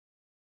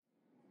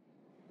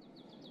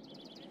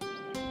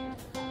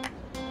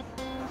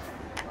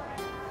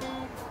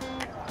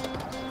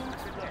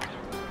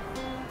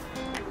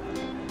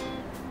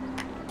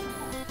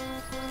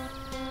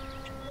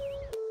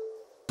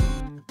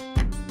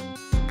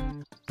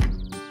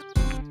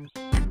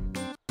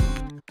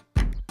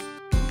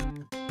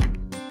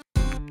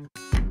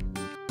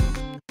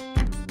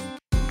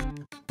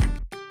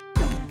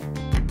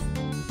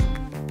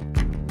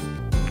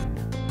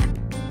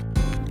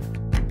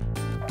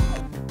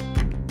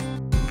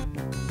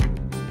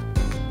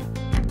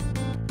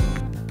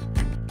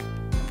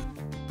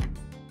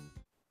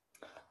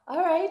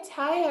right.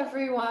 Hi,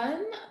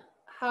 everyone.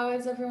 How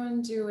is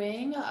everyone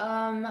doing?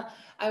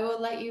 I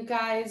will let you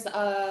guys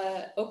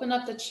open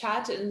up the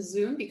chat in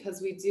Zoom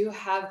because we do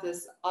have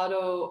this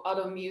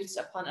auto mute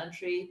upon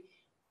entry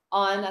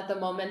on at the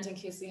moment in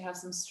case we have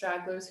some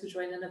stragglers who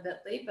join in a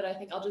bit late. But I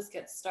think I'll just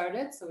get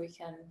started so we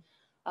can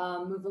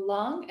move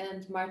along.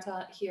 And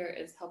Marta here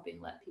is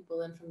helping let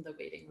people in from the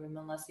waiting room,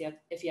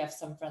 if you have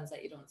some friends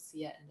that you don't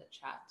see yet in the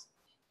chat.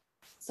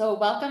 So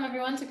welcome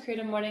everyone to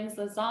Creative Mornings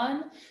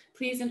Lausanne.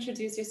 Please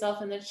introduce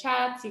yourself in the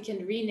chat. You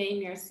can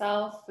rename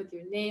yourself with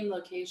your name,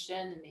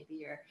 location, and maybe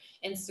your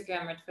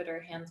Instagram or Twitter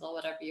handle,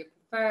 whatever you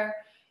prefer.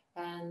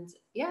 And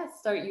yeah,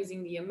 start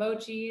using the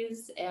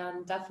emojis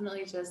and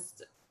definitely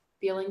just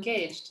feel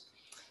engaged.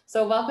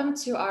 So welcome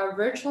to our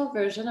virtual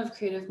version of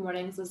Creative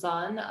Mornings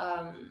Lausanne.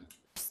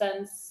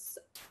 Since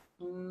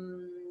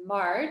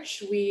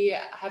March, we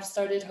have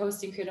started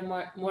hosting Creative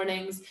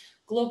Mornings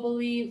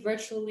globally,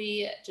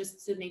 virtually,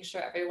 just to make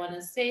sure everyone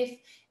is safe.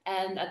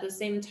 And at the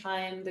same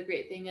time, the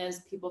great thing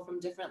is people from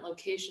different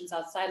locations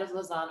outside of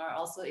Lausanne are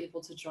also able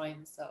to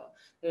join. So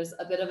there's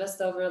a bit of a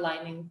silver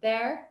lining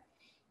there.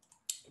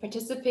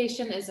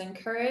 Participation is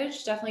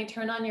encouraged. Definitely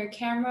turn on your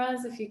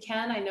cameras if you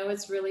can. I know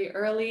it's really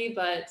early,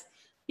 but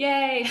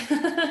yay.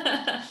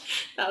 That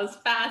was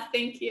fast,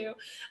 thank you.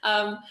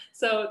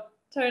 So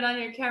turn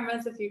on your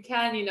cameras if you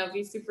can,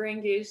 be super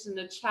engaged in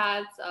the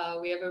chat.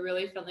 We have a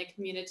really friendly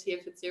community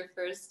if it's your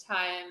first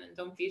time, and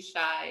don't be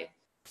shy.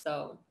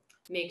 So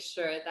make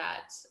sure you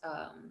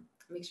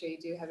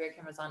do have your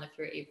cameras on if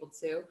you're able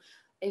to.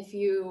 If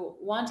you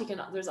want,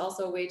 there's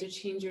also a way to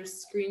change your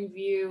screen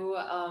view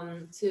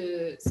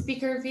to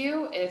speaker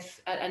view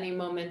if at any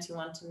moment you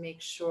want to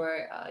make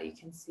sure you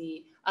can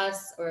see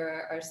us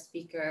or our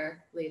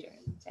speaker later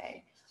in the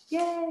day.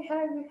 Yay,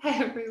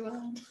 hi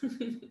everyone.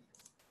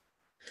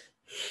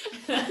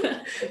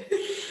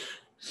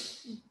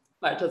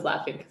 Marta's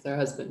laughing because her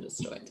husband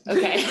just joined.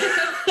 Okay.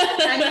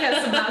 And he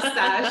has a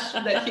mustache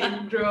that he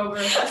drew over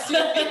last week.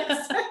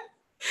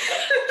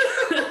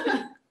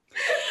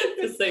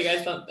 Just so you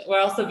guys don't, we're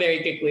also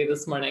very giggly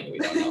this morning. We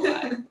don't know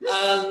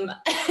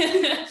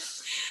why.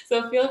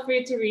 So feel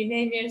free to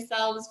rename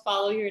yourselves,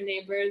 follow your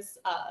neighbors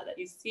that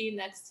you see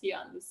next to you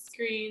on the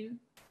screen.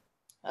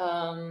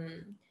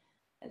 And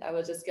I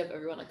will just give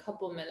everyone a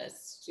couple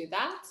minutes to do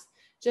that.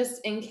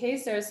 Just in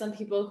case there are some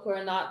people who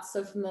are not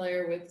so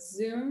familiar with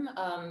Zoom,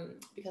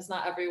 because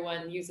not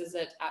everyone uses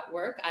it at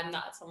work. I'm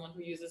not someone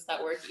who uses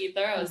that work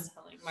either. I was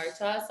telling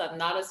Marta, so I'm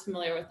not as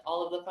familiar with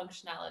all of the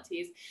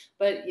functionalities,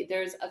 but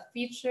there's a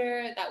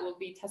feature that we'll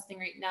be testing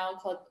right now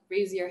called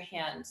Raise Your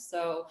Hand.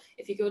 So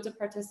if you go to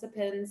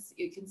participants,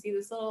 you can see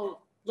this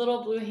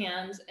little blue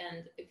hand,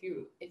 and if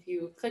you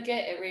click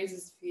it, it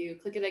raises. If you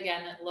click it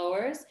again, it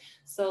lowers.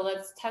 So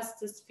let's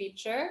test this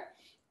feature.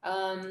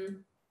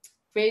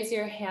 Raise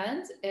your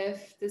hand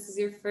if this is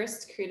your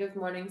first Creative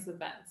Mornings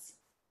event.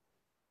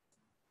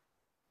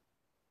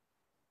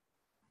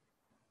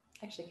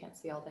 I actually can't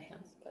see all the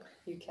hands, but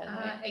you can.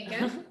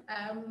 Again,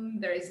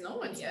 there is no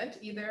one yet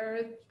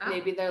either.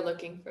 Maybe they're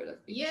looking for the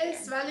feature.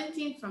 Yes,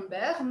 Valentine from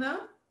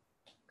Berne.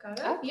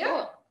 Cool.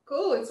 Yeah,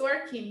 cool, it's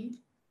working.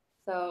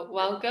 So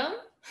welcome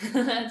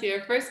to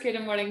your first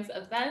Creative Mornings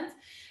event.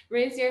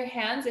 Raise your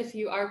hands if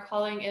you are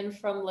calling in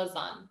from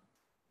Lausanne.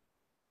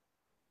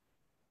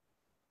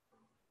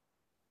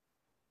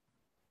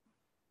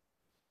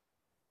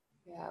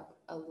 We have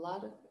a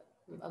lot of,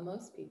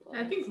 most people.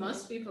 I think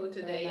most people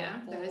today,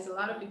 yeah. There is a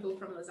lot of people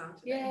from Lausanne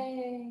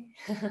today.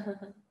 Yay.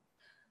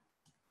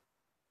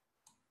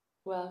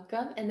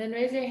 Welcome. And then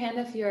raise your hand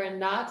if you are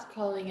not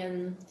calling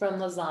in from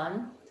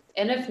Lausanne.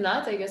 And if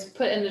not, I guess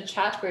put in the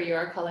chat where you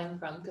are calling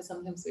from, because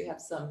sometimes we have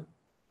some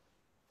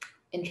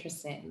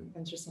interesting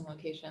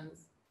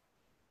locations.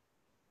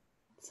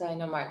 So I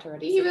know Marta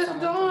already said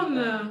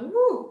someone.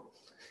 Woo!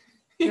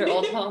 Your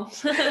old home.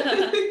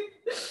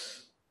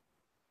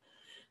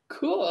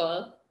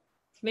 Cool.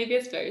 Maybe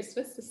it's very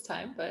Swiss this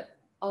time, but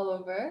all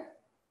over.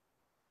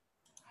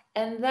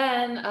 And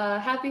then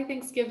happy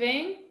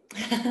Thanksgiving.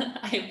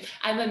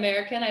 I'm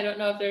American. I don't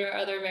know if there are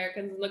other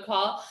Americans in the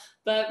call,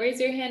 but raise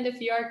your hand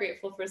if you are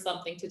grateful for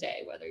something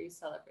today, whether you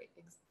celebrate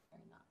Thanksgiving or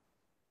not.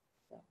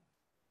 So,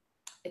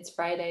 it's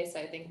Friday, so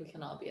I think we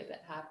can all be a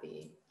bit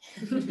happy.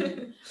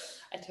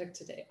 I took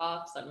today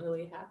off, so I'm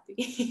really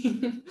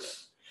happy.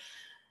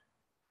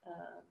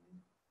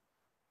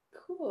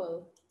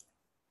 Cool.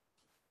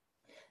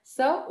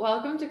 So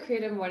welcome to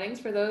Creative Mornings.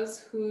 For those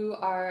who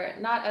are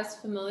not as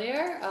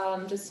familiar,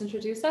 just to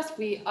introduce us,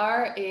 we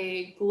are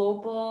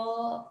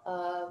global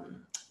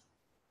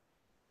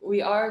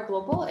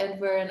and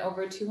we're in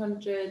over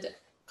 200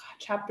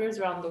 chapters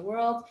around the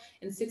world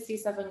in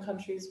 67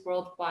 countries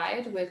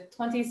worldwide with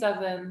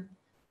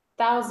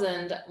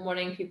 27,000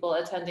 morning people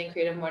attending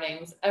Creative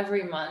Mornings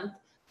every month.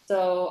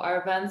 So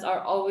our events are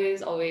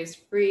always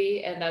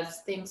free, and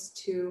that's thanks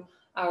to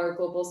our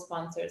global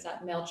sponsors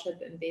at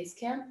Mailchimp and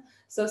Basecamp.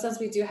 So since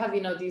we do have,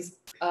 these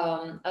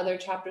other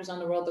chapters on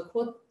the world,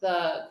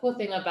 the cool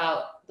thing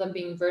about them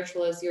being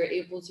virtual is you're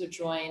able to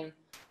join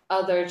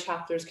other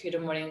chapters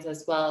Creative Mornings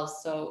as well.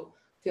 So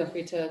feel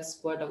free to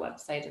explore the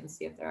website and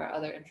see if there are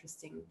other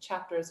interesting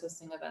chapters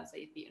hosting events that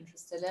you'd be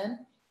interested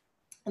in.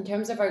 In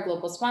terms of our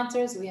global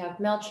sponsors, we have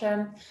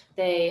MailChimp.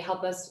 They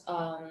help us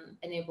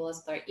enable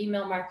us with our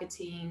email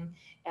marketing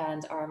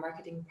and our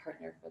marketing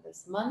partner for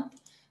this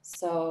month.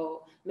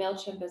 So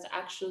MailChimp is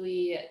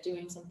actually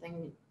doing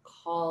something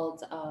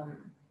called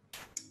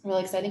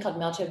really exciting called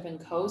MailChimp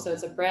 & Co. So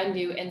it's a brand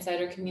new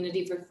insider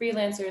community for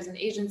freelancers and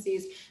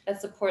agencies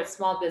that support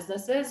small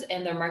businesses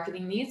and their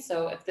marketing needs.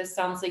 So if this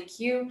sounds like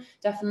you,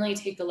 definitely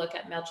take a look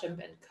at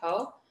MailChimp &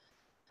 Co.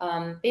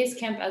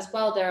 Basecamp as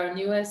well, they're our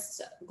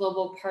newest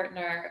global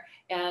partner,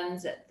 and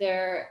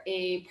they're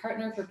a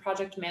partner for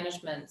project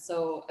management.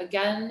 So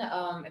again,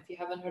 if you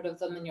haven't heard of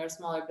them in your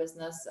smaller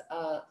business,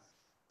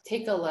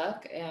 take a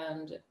look,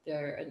 and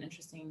they're an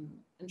interesting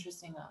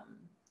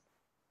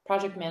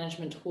project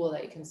management tool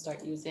that you can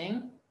start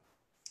using.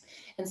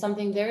 And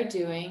something they're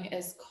doing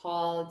is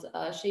called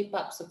Shape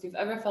Up. So if you've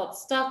ever felt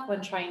stuck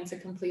when trying to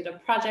complete a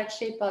project,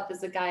 Shape Up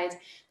is a guide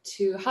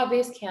to how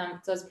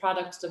Basecamp does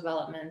product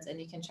development, and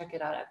you can check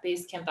it out at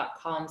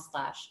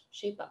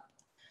basecamp.com/shapeup.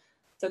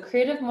 So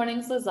Creative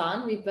Mornings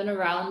Lausanne, we've been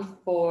around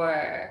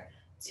for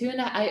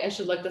I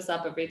should look this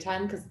up every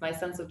time because my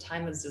sense of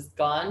time is just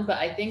gone, but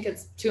I think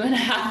it's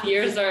 2.5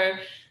 years or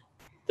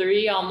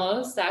 3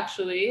 almost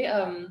actually,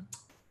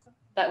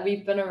 that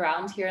we've been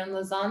around here in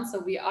Lausanne. So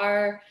we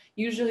are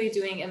usually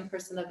doing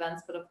in-person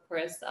events, but of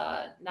course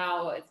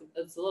now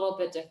it's a little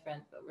bit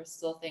different, but we're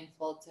still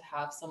thankful to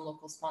have some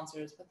local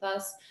sponsors with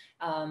us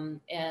and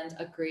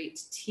a great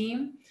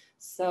team.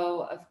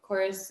 So of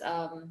course,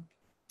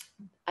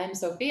 I'm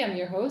Sophie, I'm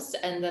your host.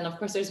 And then of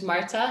course there's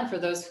Marta. And for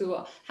those who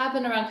have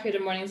been around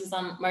Creative Mornings,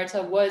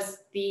 Marta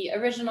was the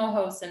original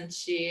host, and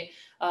she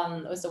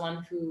was the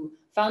one who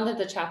founded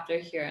the chapter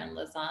here in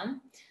Lausanne.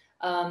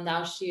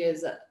 Now she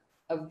is a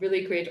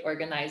really great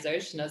organizer.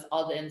 She knows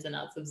all the ins and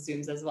outs of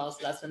Zooms as well.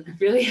 So that's been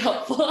really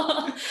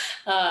helpful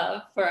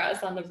for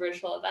us on the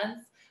virtual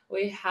events.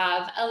 We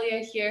have Elia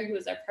here, who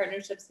is our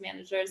partnerships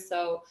manager.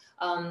 So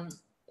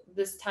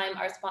this time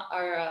our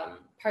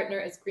partner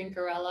is Green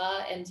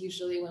Gorilla. And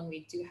usually when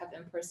we do have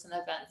in-person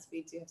events,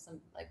 we do have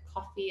some like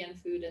coffee and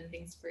food and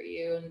things for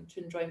you and to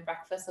enjoy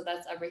breakfast. So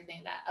that's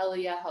everything that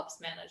Elia helps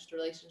manage the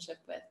relationship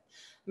with.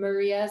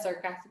 Maria is our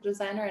graphic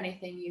designer.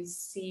 Anything you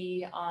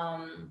see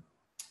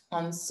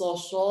on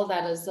social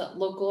that is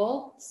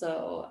local,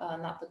 so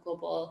not the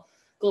global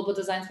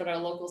designs, but our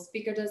local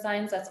speaker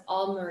designs, that's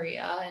all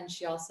Maria. And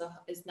she also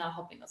is now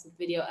helping us with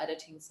video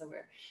editing, so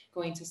we're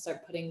going to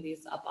start putting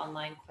these up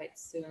online quite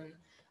soon.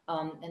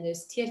 And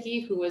there's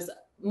Thierry, who was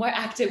more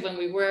active when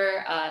we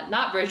were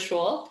not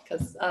virtual,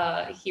 because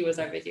he was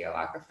our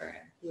videographer,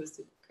 who was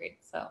super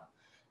great. So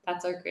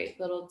that's our great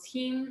little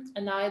team.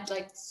 And now I'd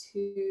like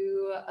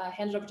to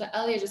hand it over to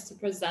Elia just to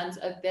present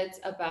a bit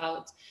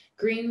about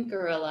Green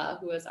Gorilla,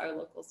 who is our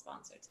local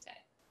sponsor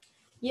today.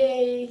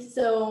 Yay!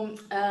 So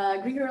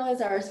Green Gorilla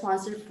is our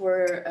sponsor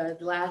for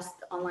the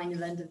last online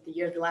event of the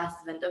year, the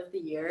last event of the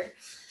year.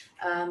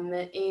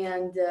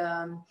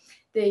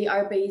 They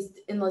are based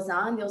in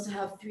Lausanne. They also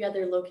have 3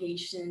 other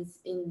locations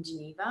in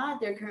Geneva.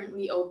 They're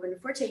currently open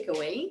for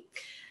takeaway.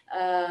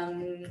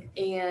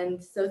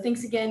 And so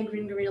thanks again,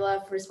 Green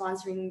Gorilla, for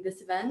sponsoring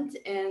this event.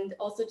 And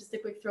also just a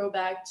quick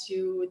throwback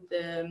to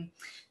the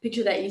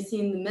picture that you see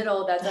in the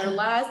middle. That's our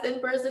last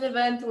in-person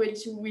event,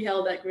 which we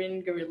held at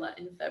Green Gorilla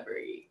in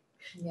February.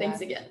 Yeah. Thanks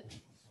again.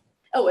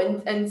 Oh,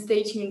 and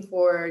stay tuned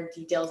for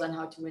details on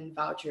how to win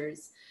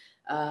vouchers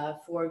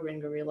for Green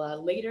Gorilla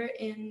later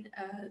in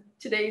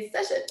today's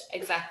session.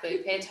 Exactly.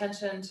 Pay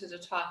attention to the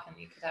talk and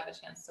you could have a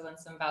chance to win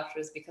some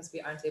vouchers because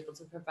we aren't able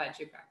to provide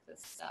you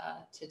breakfast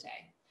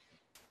today.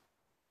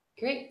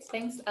 Great.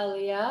 Thanks,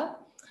 Elia.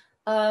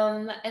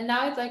 And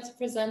now I'd like to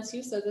present to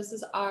you. So this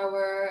is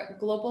our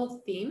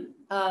global theme.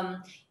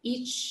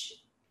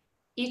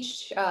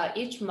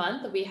 Each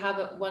month we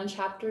have one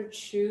chapter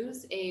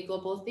choose a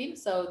global theme.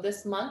 So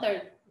this month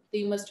our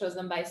theme was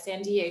chosen by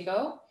San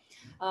Diego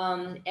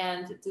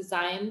and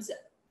designed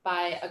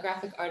by a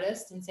graphic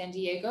artist in San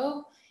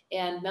Diego.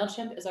 And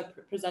MailChimp is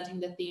presenting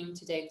the theme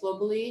today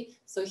globally.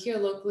 So here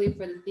locally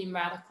for the theme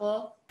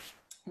Radical,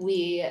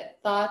 we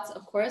thought,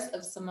 of course,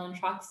 of Simone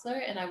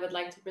Troxler, and I would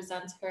like to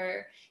present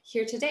her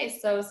here today.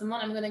 So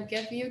Simone, I'm going to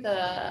give you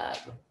the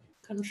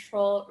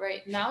control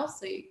right now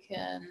so you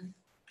can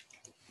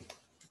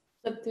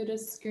flip through the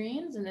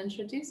screens and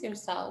introduce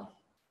yourself.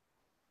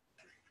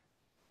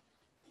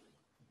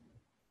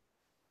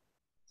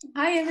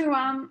 Hi,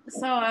 everyone.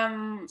 So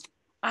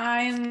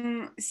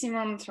I'm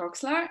Simone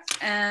Troxler,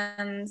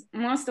 and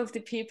most of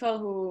the people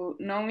who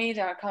know me,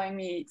 they are calling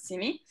me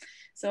Simi.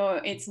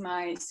 So it's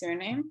my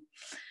surname.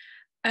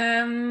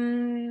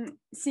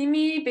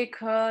 Simi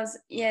because,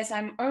 yes,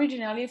 I'm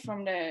originally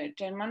from the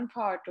German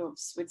part of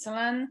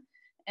Switzerland,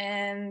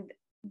 and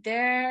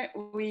there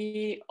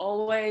we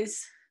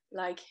always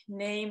like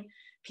name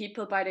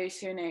people by their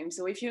surname.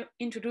 So if you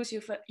introduce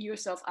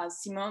yourself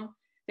as Simone,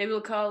 they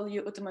will call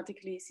you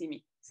automatically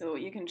Simi. So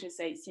you can just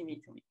say Simi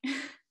to me.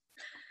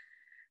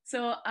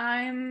 So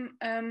I'm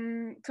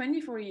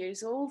 24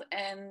 years old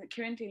and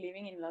currently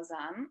living in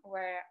Lausanne,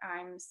 where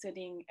I'm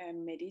studying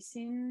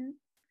medicine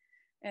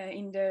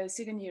in the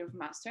second year of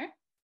master.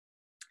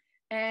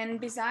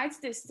 And besides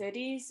the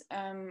studies,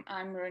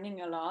 I'm running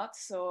a lot.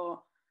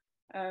 So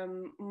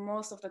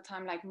most of the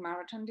time like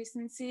marathon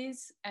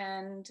distances,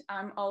 and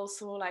I'm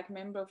also like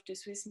member of the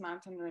Swiss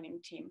mountain running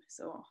team.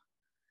 So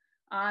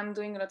I'm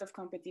doing a lot of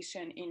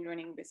competition in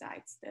running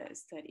besides the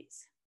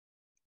studies.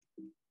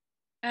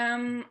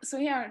 So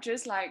yeah,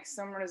 just like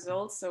some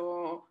results.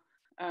 So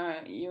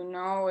you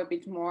know a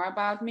bit more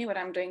about me, what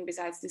I'm doing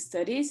besides the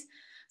studies.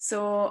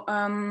 So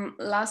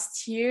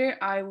last year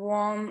I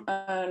won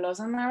a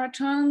Lausanne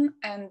Marathon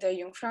and the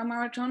Jungfrau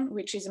Marathon,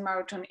 which is a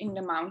marathon in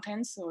the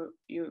mountains. So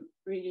you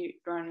really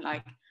run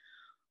like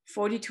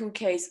 42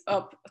 Ks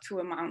up to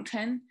a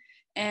mountain.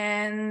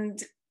 And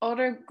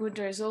other good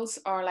results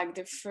are like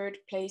the third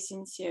place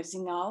in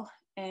Sierre-Zinal,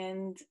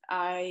 and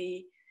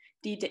I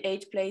did the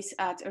 8th place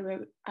at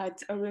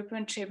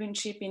European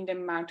Championship in the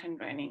mountain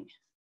running.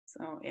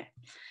 So yeah.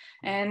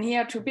 And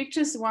here are 2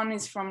 pictures. One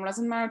is from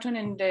Lausanne Marathon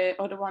and the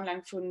other one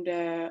like from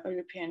the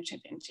European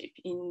Championship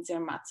in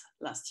Zermatt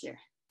last year.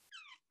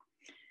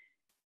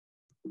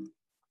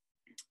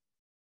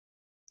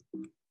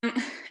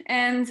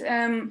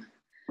 And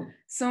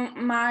so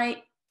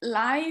my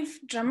life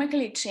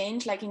dramatically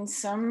changed like in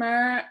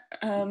summer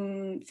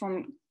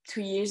from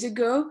 2 years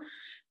ago,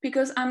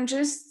 because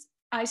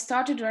I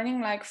started running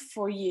like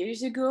 4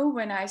 years ago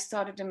when I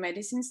started the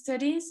medicine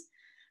studies,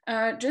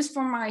 just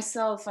for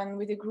myself and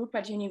with a group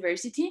at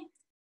university.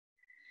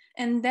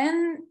 And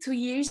then 2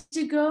 years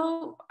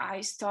ago,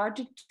 I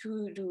started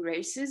to do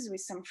races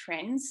with some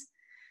friends,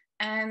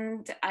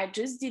 and I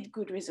just did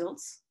good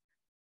results.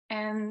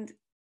 And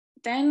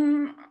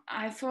then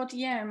I thought,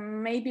 yeah,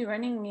 maybe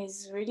running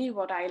is really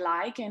what I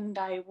like and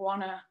I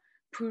wanna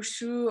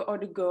pursue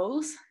other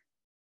goals.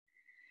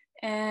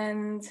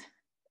 And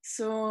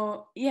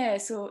so, yeah,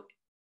 so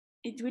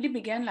it really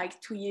began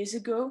like 2 years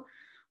ago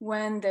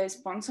when the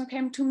sponsor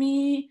came to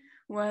me,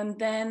 when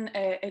then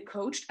a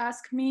coach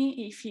asked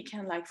me if he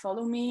can like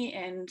follow me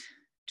and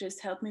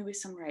just help me with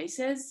some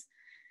races.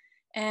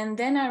 And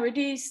then I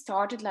really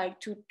started like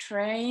to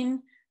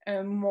train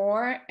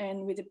more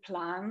and with a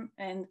plan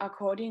and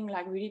according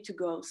like really to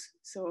goals.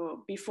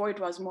 So before it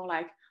was more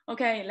like,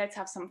 okay, let's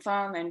have some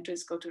fun and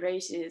just go to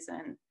races.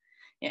 And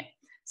yeah,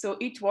 so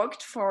it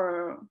worked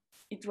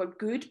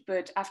good.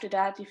 But after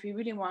that, if you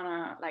really want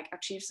to like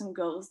achieve some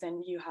goals,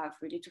 then you have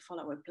really to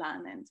follow a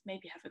plan and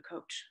maybe have a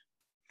coach.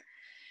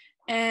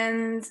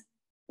 And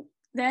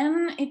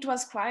then it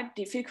was quite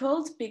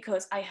difficult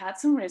because I had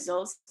some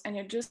results and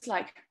you're just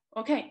like,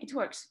 okay, it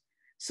works.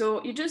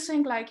 So you just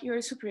think like you're a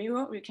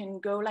superhero, you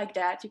can go like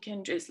that, you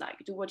can just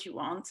like do what you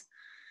want.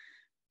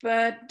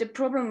 But the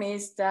problem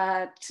is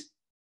that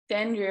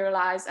then you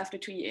realize after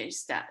 2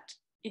 years that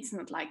it's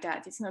not like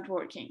that, it's not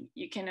working.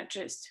 You cannot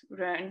just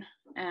run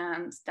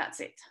and that's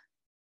it.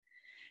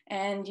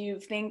 And you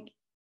think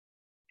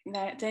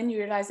that then you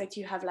realize that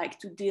you have like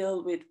to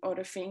deal with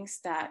other things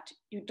that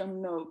you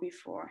don't know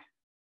before.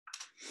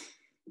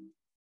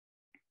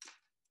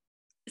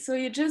 So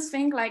you just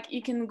think like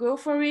you can go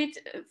for it,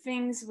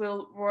 things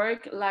will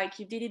work like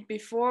you did it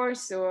before,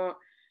 so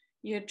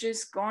you're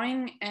just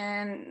going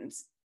and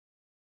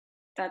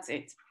that's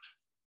it.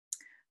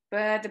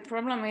 But the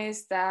problem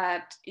is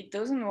that it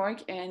doesn't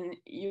work and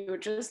you're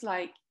just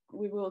like,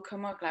 we will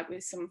come up like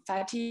with some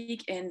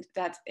fatigue and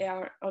that there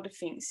are other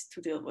things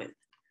to deal with.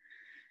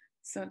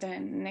 So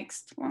then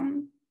next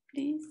one,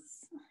 please.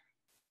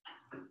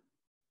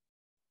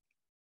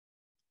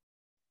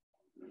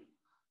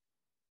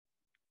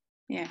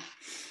 Yeah.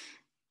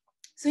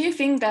 So you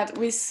think that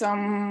with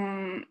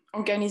some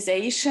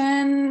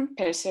organization,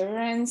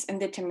 perseverance, and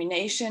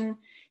determination,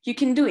 you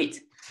can do it.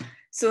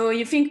 So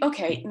you think,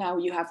 okay, now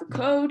you have a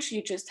coach,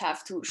 you just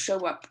have to show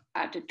up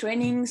at the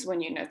trainings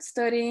when you're not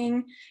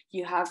studying,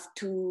 you have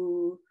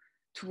to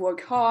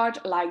work hard,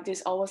 like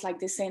there's always like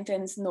this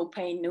sentence, no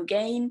pain, no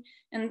gain,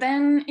 and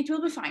then it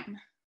will be fine.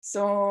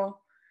 So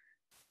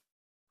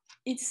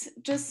it's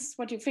just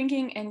what you're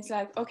thinking, and it's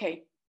like,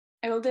 okay,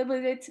 I will deal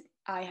with it.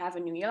 I have a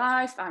new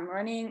life, I'm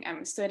running,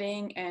 I'm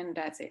studying, and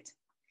that's it.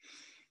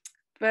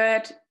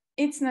 But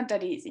it's not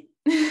that easy.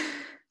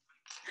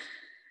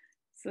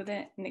 So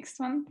the next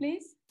one,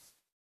 please.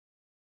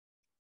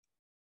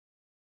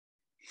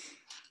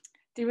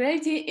 The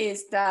reality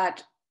is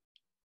that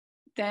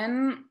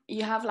then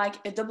you have like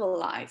a double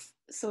life.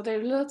 So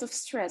there's a lot of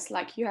stress,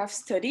 like you have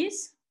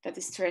studies, that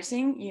is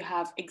stressing, you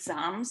have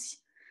exams,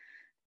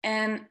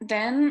 and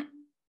then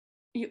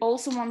you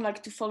also want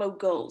like to follow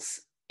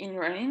goals in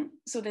running.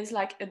 So there's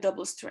like a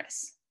double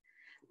stress.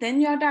 Then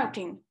you are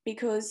doubting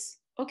because,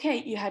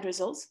 okay, you had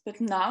results,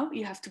 but now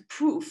you have to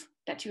prove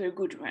that you're a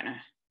good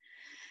runner.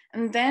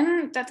 And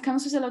then that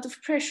comes with a lot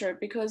of pressure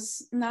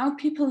because now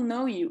people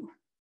know you.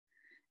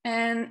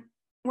 And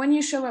when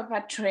you show up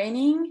at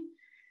training,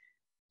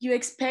 you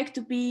expect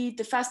to be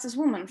the fastest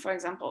woman, for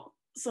example.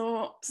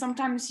 So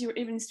sometimes you're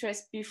even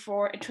stressed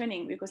before a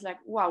training because like,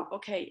 wow,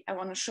 okay, I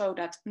want to show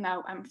that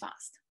now I'm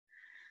fast.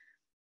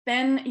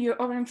 then you're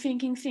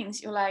overthinking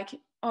things. You're like,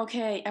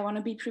 okay, I want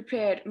to be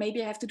prepared.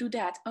 Maybe I have to do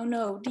that. Oh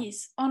no,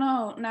 this. Oh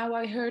no, now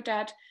I heard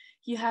that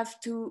you have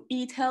to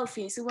eat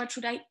healthy. So what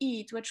should I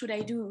eat? What should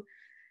I do?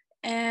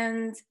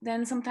 And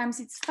then sometimes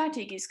it's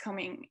fatigue is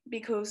coming,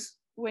 because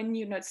when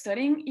you're not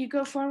studying, you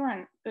go for a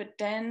run, but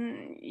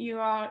then you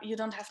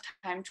don't have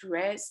time to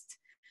rest.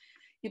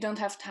 You don't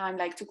have time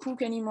like to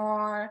cook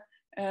anymore.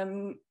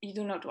 You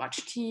do not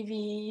watch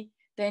TV.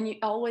 Then you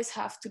always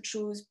have to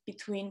choose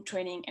between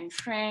training and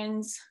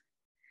friends.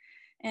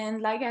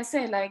 And like I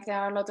said, like there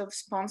are a lot of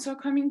sponsors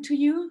coming to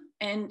you,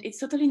 and it's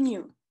totally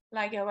new.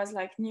 Like I was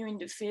like new in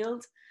the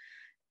field,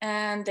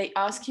 and they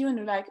ask you, and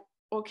you're like,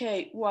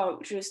 okay, wow,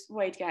 just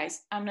wait,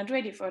 guys, I'm not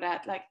ready for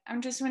that. Like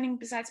I'm just running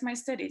besides my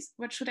studies.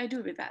 What should I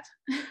do with that?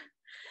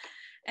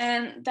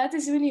 And that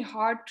is really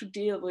hard to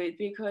deal with,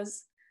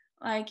 because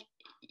like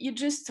you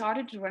just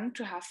started to run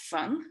to have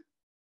fun,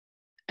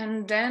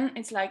 and then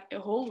it's like a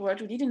whole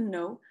world you didn't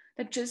know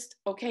that just,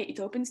 okay, it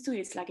opens to you.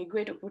 It's like a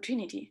great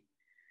opportunity,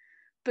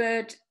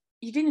 but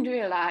you didn't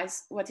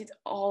realize what it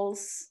all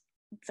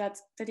that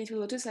it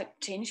will just like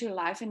change your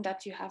life, and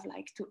that you have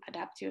like to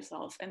adapt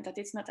yourself, and that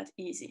it's not that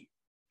easy.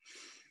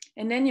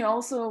 And then you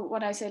also,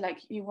 what I say, like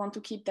you want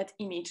to keep that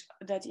image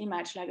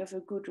like of a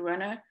good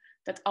runner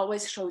that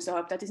always shows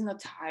up, that is not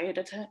tired,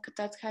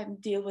 that can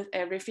deal with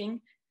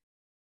everything.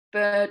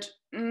 But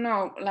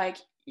no, like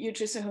you're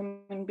just a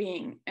human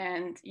being,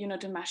 and you're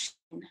not a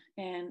machine,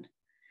 and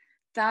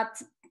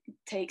that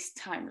takes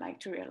time like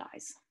to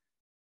realize.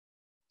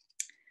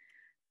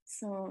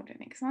 So the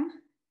next one.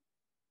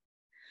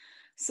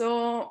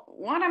 So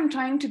what I'm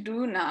trying to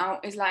do now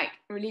is like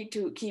really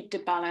to keep the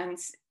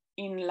balance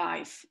in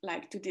life,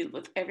 like to deal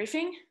with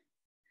everything.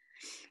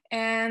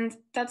 And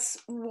that's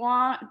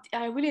why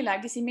I really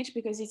like this image,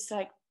 because it's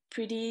like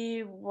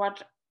pretty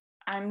what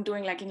I'm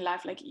doing like in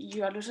life. Like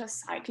you are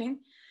just cycling,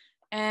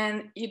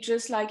 and you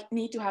just like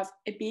need to have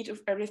a bit of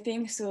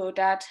everything so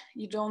that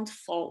you don't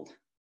fall.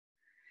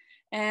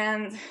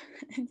 And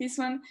this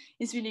one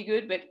is really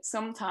good, but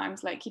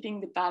sometimes like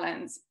keeping the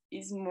balance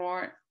is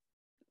more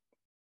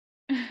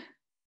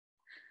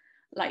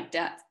like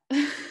that.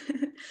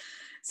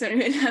 So you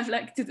will have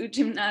like to do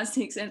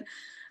gymnastics and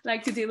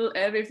like to deal with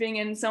everything,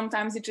 and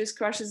sometimes it just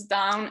crashes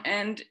down,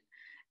 and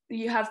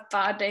you have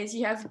bad days,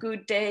 you have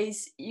good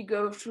days, you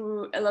go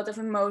through a lot of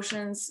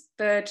emotions.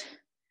 But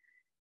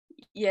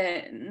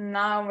yeah,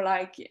 now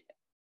like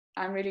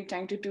I'm really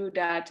trying to do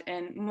that,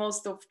 and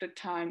most of the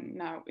time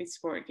now it's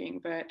working,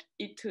 but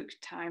it took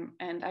time,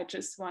 and I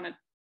just want to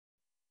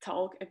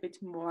talk a bit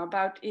more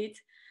about it,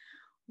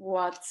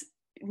 what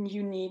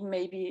you need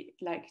maybe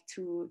like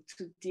to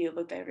deal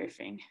with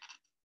everything.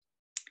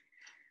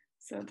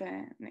 So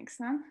the next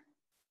one.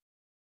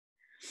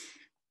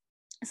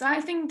 So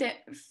I think the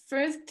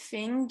first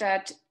thing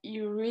that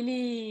you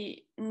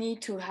really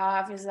need to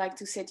have is like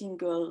to setting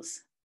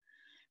goals,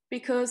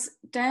 because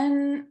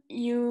then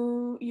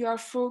you are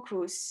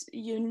focused,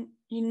 you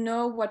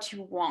know what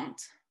you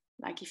want.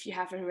 Like if you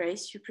have a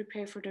race, you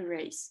prepare for the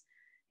race,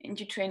 and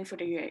you train for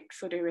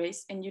the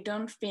race, and you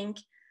don't think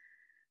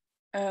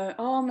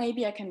oh,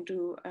 maybe I can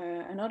do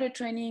another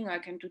training, or I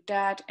can do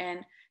that.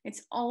 And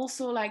it's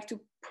also like to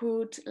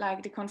put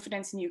like the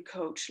confidence in your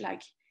coach.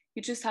 Like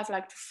you just have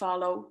like to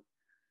follow.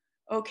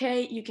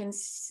 Okay, you can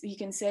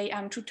say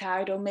I'm too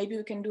tired, or maybe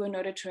we can do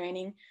another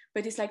training,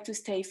 but it's like to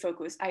stay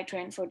focused. I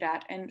train for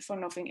that and for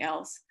nothing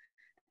else,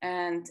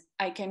 and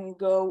I can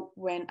go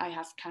when I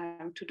have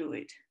time to do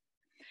it.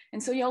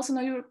 And so you also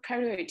know your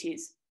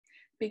priorities,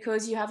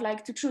 because you have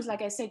like to choose,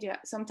 like I said,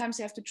 sometimes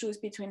you have to choose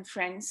between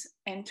friends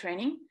and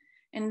training.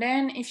 And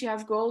then if you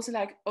have goals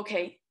like,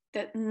 okay,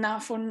 that now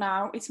for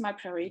now it's my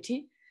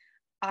priority,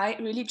 I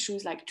really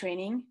choose like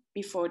training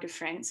before the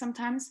friends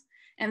sometimes.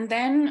 And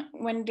then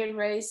when the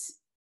race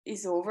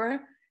is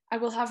over, I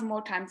will have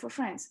more time for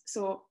friends.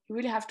 So you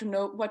really have to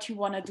know what you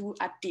want to do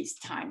at this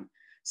time,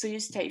 so you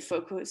stay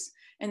focused,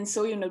 and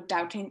so you're not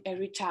doubting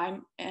every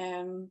time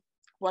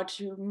what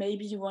you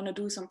maybe you want to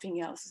do something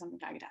else or something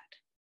like that.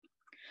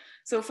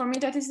 So for me,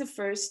 that is the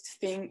first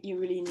thing you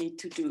really need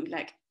to do,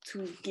 like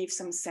to give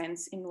some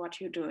sense in what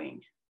you're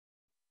doing.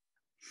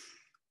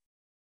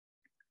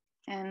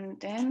 And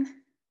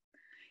then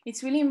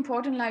it's really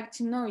important like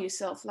to know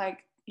yourself, like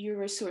your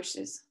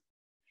resources.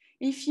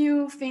 If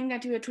you think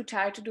that you are too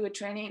tired to do a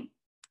training,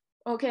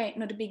 okay,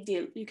 not a big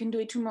deal. You can do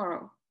it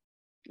tomorrow.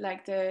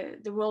 Like the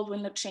world will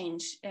not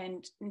change,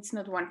 and it's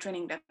not one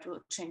training that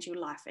will change your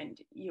life and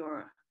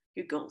your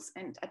goals.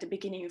 And at the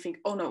beginning you think,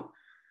 oh no,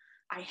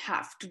 I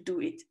have to do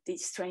it.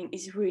 This training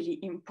is really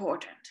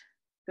important.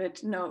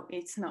 But no,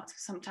 it's not.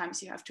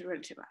 Sometimes you have to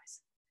relativize.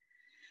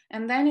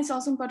 And then it's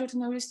also important to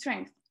know your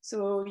strength.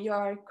 So you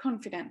are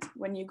confident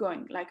when you're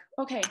going, like,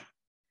 okay,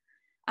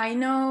 I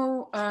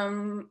know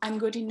I'm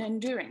good in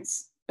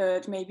endurance,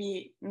 but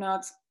maybe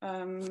not,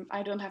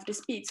 I don't have the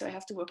speed, so I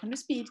have to work on the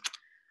speed.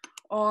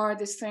 Or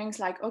the strengths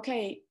like,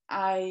 okay,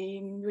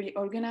 I'm really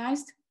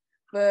organized,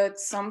 but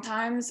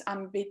sometimes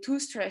I'm a bit too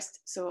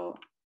stressed, so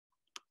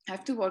I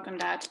have to work on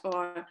that.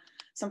 Or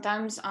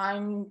sometimes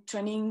I'm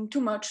training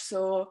too much,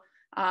 so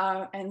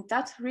And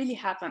that really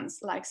happens.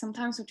 Like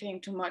sometimes we train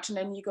too much and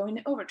then you go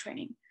in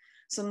overtraining.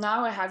 So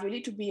now I have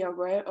really to be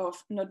aware of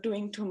not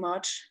doing too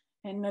much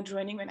and not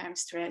running when I'm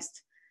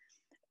stressed.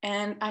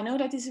 And I know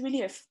that is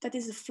really that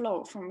is a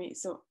flow for me.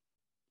 So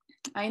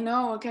I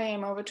know, okay,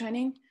 I'm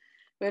overtraining,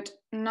 but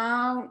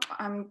now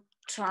I'm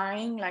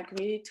trying like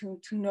really to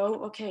know,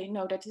 okay,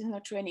 no, that is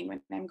not training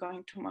when I'm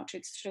going too much.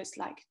 It's just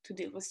like to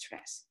deal with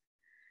stress.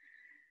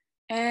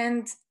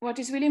 And what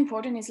is really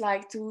important is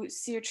like to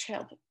search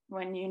help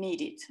when you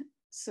need it.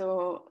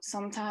 So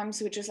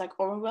sometimes we're just like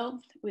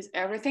overwhelmed with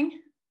everything.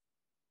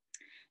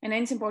 And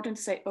then it's important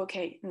to say,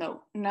 okay,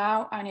 no,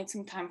 now I need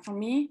some time for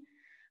me.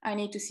 I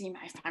need to see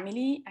my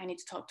family. I need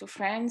to talk to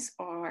friends.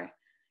 Or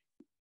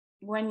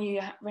when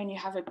you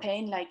have a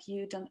pain, like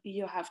you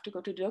have to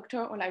go to the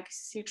doctor or like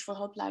search for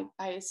help like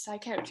by a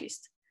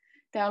psychiatrist.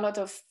 There are a lot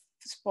of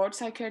sports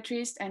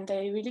psychiatrists and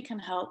they really can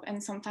help.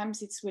 And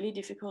sometimes it's really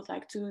difficult,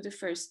 like to do the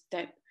first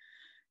step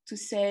to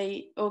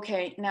say,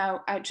 okay,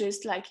 now I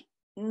just like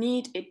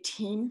need a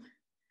team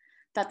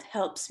that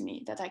helps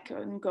me, that I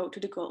can go to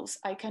the goals.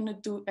 I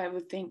cannot do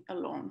everything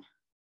alone.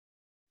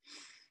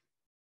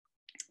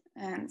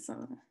 And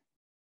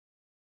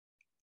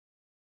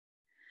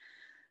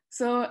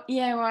so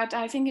yeah, what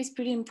I think is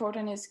pretty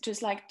important is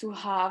just like to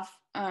have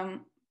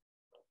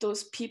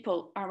those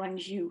people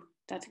around you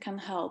that can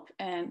help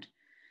and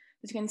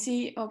you can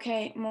see,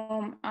 okay,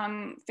 mom,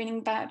 I'm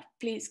feeling bad,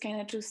 please can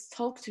I just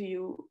talk to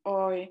you?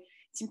 Or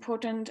it's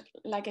important,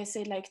 like I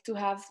said, like to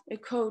have a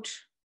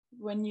coach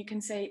when you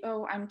can say,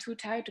 oh, I'm too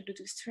tired to do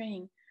this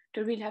training,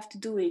 do I really have to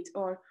do it?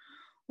 Or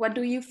what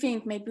do you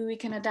think, maybe we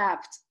can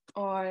adapt?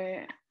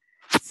 Or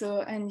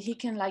so, and he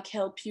can like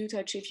help you to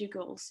achieve your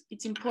goals.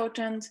 It's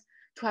important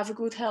to have a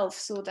good health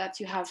so that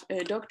you have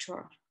a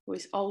doctor who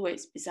is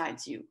always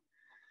besides you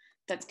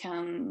that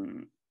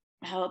can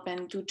help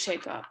and do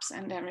checkups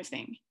and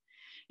everything.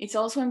 It's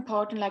also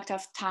important like to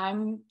have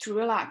time to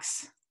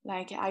relax.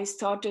 Like I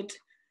started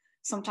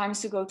sometimes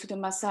to go to the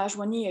massage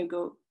 1 year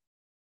ago.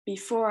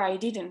 Before I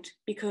didn't,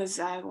 because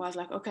I was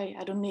like, okay,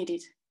 I don't need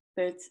it.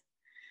 But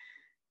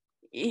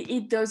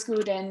it does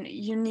good and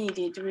you need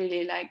it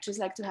really, like just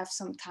like to have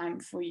some time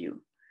for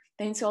you.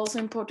 Then it's also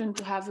important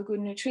to have a good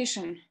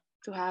nutrition,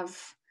 to have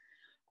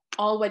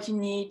all what you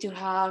need, to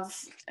have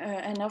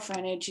enough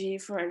energy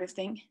for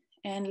everything.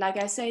 And like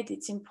I said,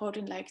 it's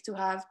important like to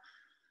have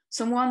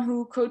someone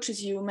who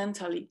coaches you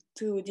mentally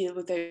to deal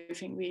with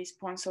everything with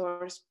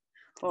sponsors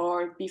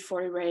or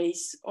before a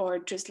race or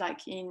just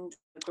like in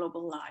the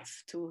global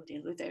life to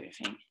deal with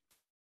everything.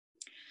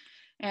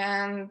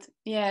 And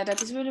yeah,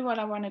 that is really what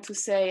I wanted to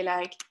say.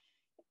 Like,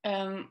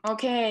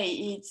 okay,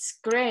 it's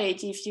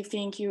great if you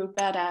think you're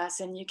badass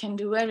and you can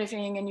do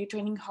everything and you're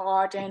training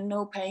hard and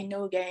no pain,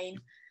 no gain.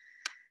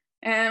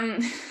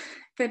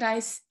 But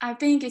I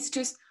think it's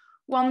just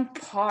one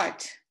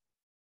part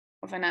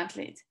of an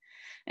athlete.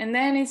 And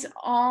then it's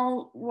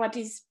all what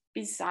is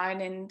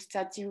beside and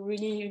that you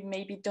really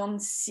maybe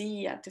don't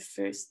see at the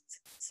first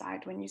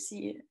sight when you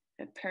see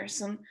a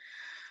person.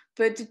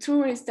 But the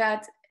truth is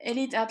that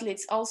elite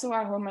athletes also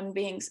are human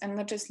beings and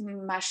not just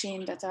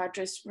machines that are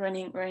just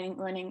running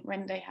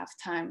when they have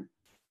time,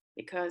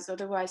 because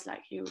otherwise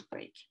like you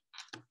break.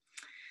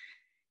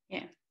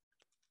 Yeah.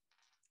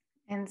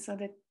 And so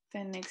the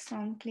next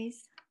one,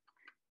 please.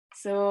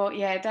 So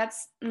yeah,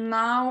 that's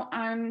now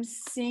I'm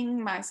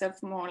seeing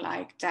myself more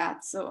like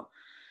that. So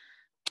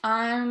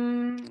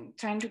I'm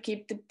trying to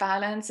keep the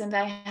balance and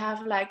I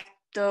have like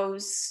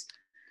those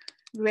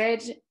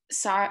red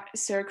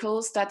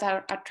circles that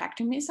are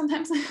attracting me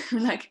sometimes.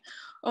 Like,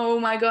 oh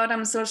my God,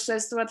 I'm so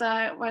stressed.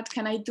 What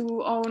can I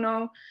do? Oh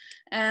no.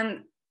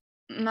 And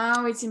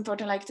now it's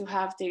important like to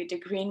have the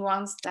green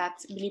ones that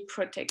really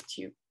protect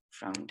you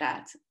from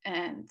that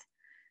and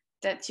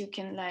that you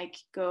can like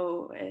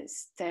go a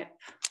step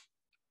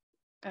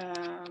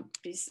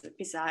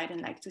beside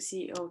and like to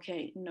see,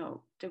 okay,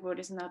 no, the world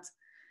is not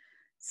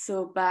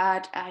so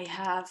bad. I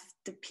have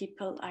the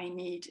people I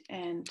need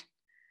and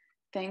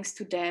thanks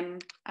to them,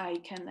 I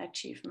can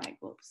achieve my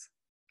goals.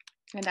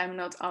 And I'm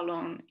not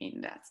alone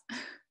in that.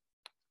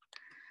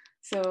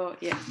 So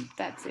yeah,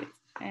 that's it.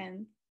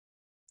 And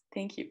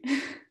thank you.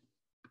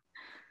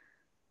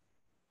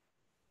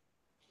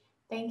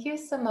 Thank you,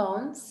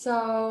 Simone.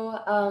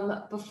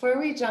 So before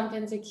we jump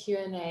into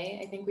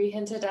Q&A, I think we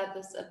hinted at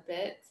this a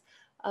bit.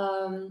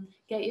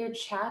 Get your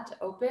chat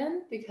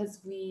open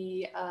because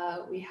we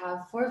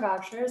have 4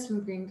 vouchers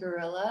from Green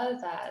Gorilla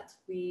that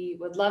we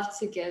would love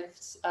to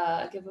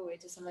give away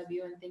to some of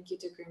you, and thank you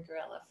to Green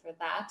Gorilla for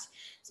that.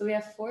 So we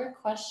have 4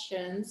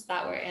 questions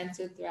that were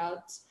answered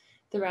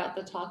throughout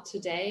the talk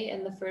today,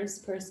 and the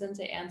first person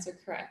to answer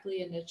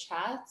correctly in the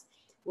chat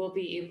will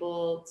be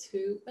able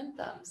to win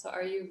them. So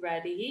are you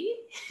ready?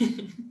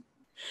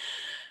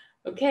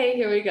 Okay,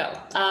 here we go.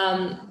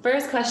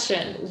 First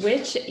question,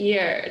 which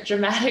year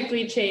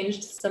dramatically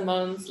changed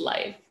Simone's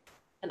life?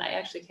 And I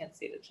actually can't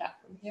see the chat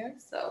from here,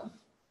 so.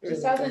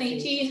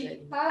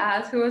 2018.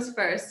 Who was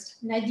first?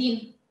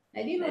 Nadine.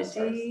 Nadine was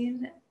first.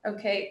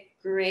 Okay,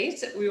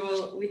 great.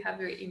 We have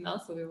your email,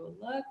 so we will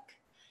look.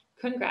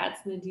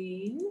 Congrats,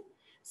 Nadine.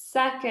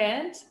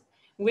 Second,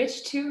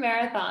 which 2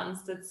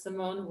 marathons did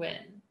Simone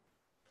win?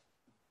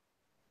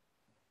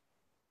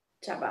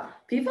 Chaba.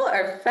 People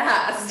are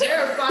fast.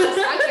 They're fast.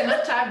 I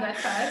cannot type that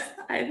fast.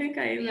 I think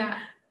I even. Yeah.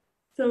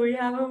 So we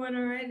have a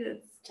winner, right?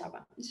 It's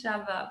Chaba.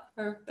 Shava,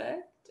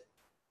 perfect.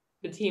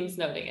 The team's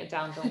noting it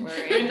down, don't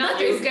worry.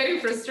 Renata is getting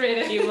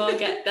frustrated. You will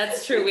get,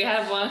 that's true, we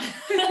have one.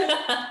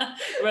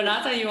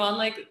 Renata, you won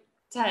like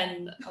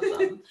 10 of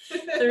them.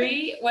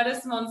 3, what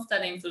is Simone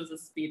studying? So it was a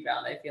speed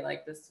round. I feel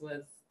like this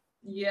was.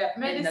 Yeah,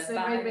 medicine.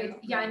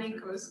 Wait. bio. Yannick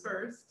goes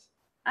first.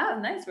 Oh,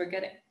 nice, we're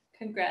getting,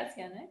 congrats,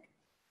 Yannick.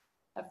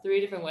 I have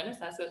 3 different winners.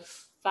 That's a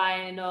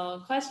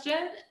final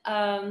question.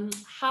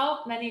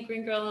 How many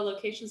Green Gorilla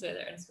locations are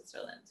there in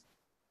Switzerland?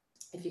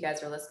 If you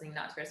guys are listening,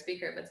 not to our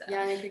speaker, but to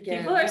Yannick again.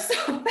 people are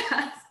so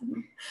fast.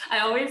 I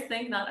always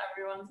think not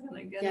everyone's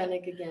gonna get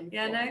Yannick again. it.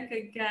 Yannick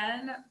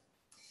again.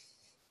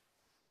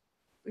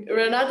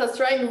 Renata's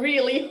trying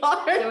really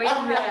hard. So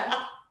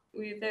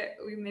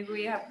we maybe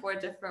we have 4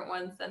 different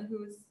ones. Then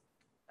who's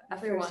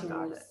everyone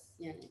got it?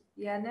 Yannick.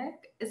 Yannick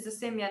is the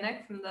same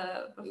Yannick from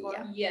the before.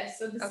 Yeah. Yes.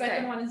 So the Okay.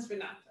 second one is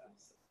Renata.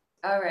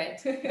 All right.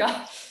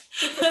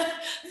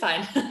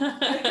 Fine.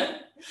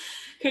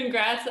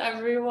 Congrats,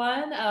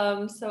 everyone.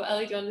 So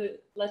Ellie, do you want to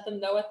let them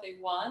know what they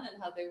won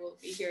and how they will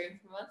be hearing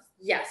from us?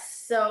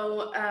 Yes.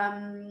 So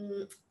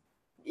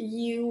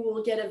you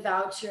will get a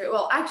voucher.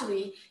 Well,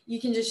 actually, you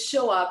can just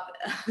show up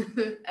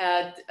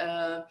at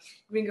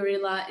Green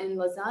Gorilla in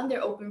Lausanne.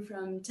 They're open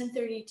from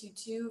 10:30 to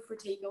 2 for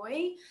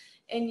takeaway,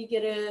 and you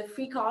get a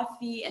free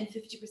coffee and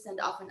 50%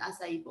 off an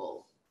acai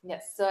bowl.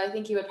 Yes. So I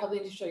think you would probably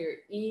need to show your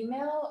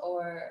email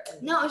or.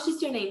 No, it's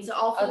just your name. So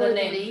all 4 the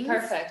names. name.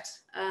 Perfect.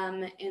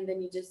 And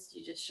then you just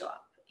show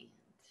up and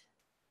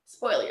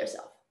spoil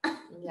yourself.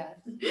 Yes.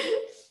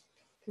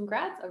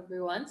 Congrats,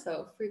 everyone.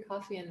 So free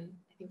coffee and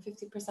I think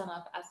 50%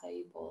 off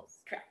acai bowls.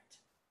 Correct.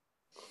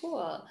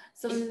 Cool.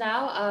 So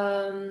now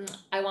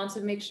I want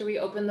to make sure we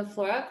open the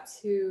floor up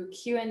to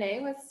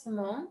Q&A with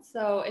Simone.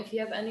 So if you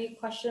have any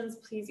questions,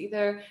 please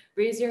either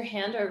raise your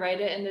hand or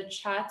write it in the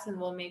chat and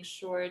we'll make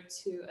sure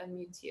to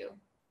unmute you.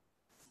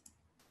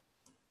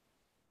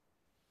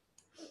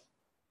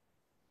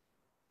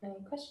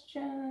 Any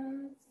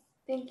questions?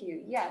 Thank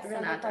you. Yes,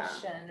 Renata. another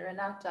question.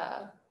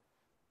 Renata.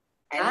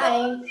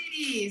 Hello,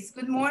 ladies.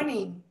 Good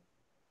morning.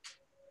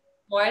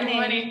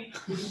 Morning.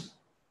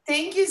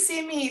 Thank you,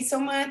 Simi, so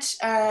much.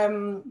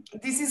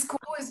 This is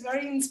cool. It's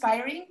very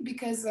inspiring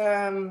because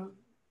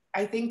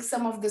I think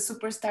some of the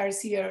superstars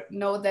here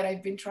know that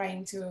I've been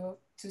trying to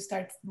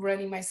start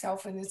running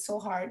myself, and it's so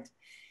hard.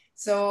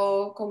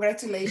 So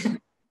congratulations.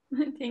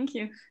 Thank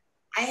you.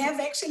 I have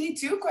actually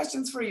 2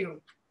 questions for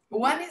you.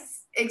 One is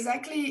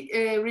exactly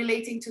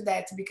relating to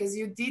that, because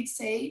you did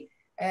say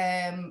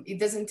it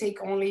doesn't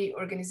take only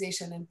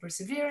organization and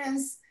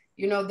perseverance.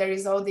 You know, there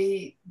is all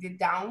the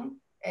down.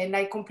 And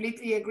I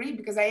completely agree,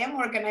 because I am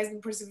organized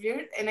and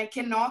persevered and I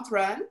cannot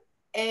run.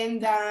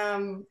 And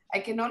I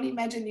can only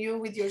imagine you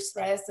with your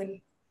stress.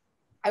 And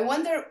I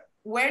wonder,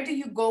 where do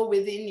you go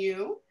within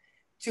you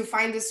to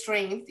find the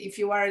strength if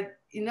you are,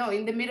 you know,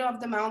 in the middle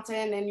of the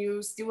mountain and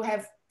you still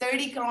have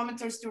 30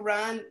 kilometers to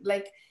run?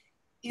 Like,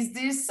 is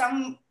there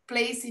some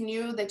place in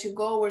you that you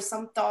go, or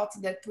some thought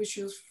that pushes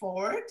you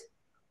forward?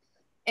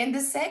 And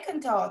the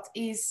second thought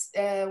is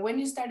when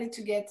you started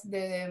to get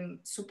the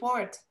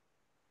support,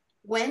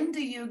 when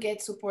do you get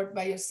support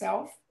by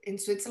yourself in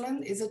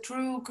Switzerland? Is a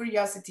true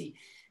curiosity,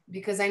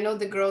 because I know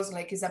the girls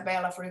like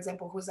Isabella, for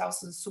example, who's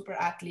also a super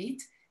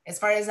athlete. As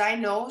far as I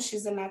know,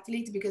 she's an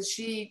athlete because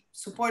she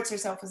supports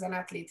herself as an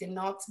athlete, and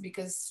not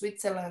because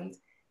Switzerland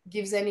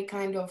gives any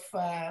kind of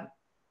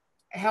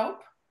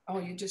help. Oh,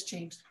 you just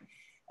changed.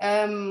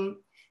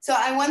 So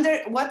I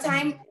wonder, what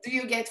time do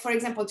you get, for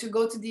example, to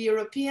go to the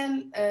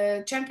European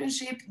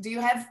Championship? Do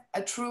you have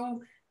a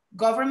true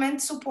government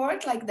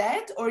support like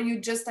that, or are you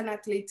just an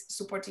athlete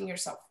supporting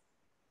yourself?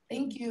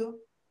 Thank you.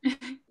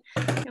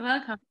 You're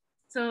welcome.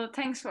 So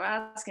thanks for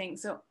asking.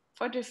 So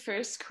for the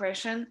first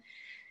question,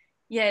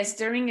 yes,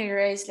 during a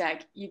race,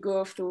 like you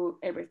go through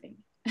everything.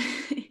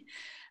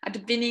 At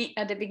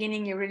the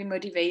beginning, you're really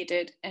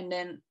motivated, and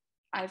then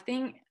I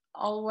think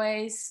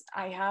always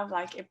I have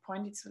like a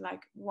point. It's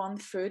like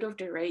 1/3 of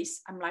the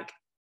race. I'm like,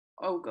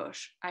 oh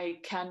gosh, I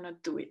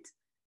cannot do it.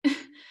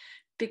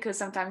 Because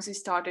sometimes we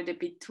started a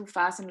bit too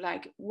fast and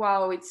like,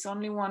 wow, it's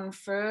only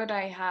 1/3.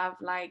 I have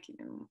like,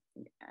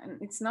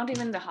 and it's not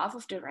even the half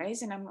of the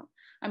race, and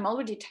I'm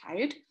already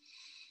tired.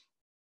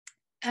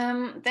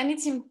 Then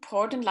it's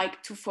important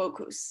like to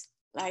focus,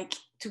 like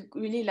to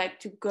really like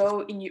to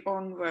go in your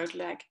own world.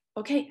 Like,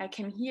 okay, I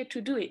came here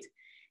to do it.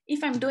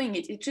 If I'm doing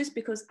it, it's just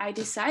because I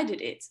decided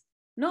it.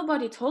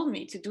 Nobody told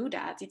me to do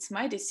that. It's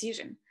my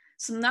decision.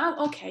 So now,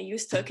 okay,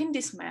 you're stuck in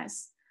this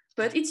mess,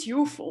 but it's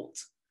your fault.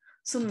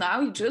 So now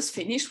you just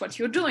finish what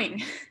you're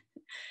doing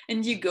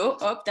and you go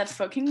up that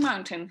fucking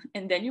mountain,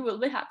 and then you will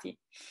be happy.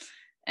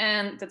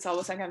 And that's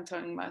always like I'm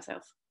telling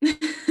myself.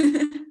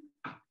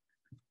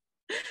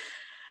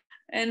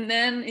 And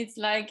then it's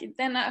like,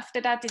 then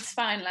after that it's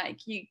fine, like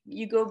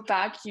you go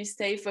back, you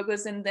stay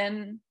focused, and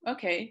then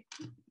okay,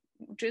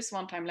 just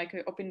one time like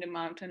up in the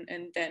mountain,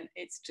 and then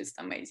it's just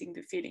amazing,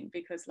 the feeling,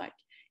 because like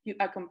you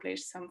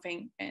accomplished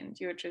something and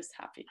you're just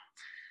happy.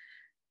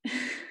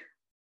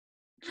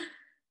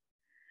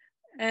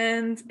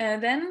 And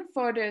then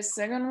for the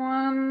second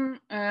one,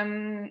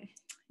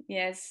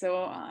 yes,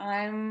 so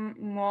I'm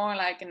more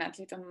like an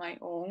athlete on my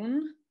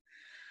own.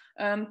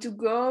 To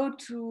go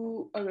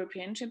to a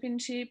European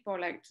Championship or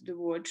like to the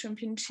World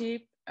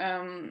Championship,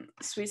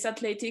 Swiss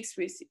Athletics,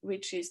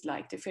 which is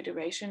like the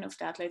federation of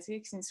the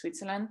athletics in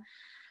Switzerland,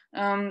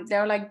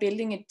 they're like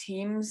building a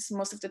teams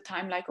most of the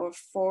time, like of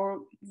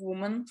 4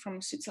 women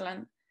from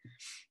Switzerland.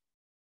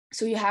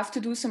 So you have to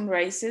do some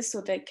races so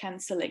they can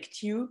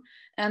select you.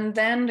 And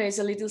then there's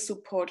a little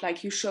support,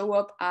 like you show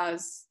up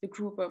as the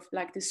group of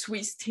like the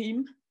Swiss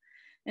team.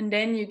 And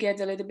then you get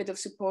a little bit of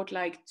support,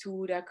 like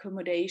to the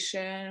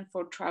accommodation,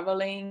 for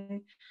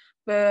traveling.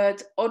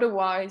 But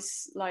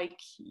otherwise, like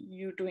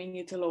you're doing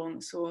it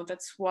alone. So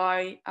that's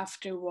why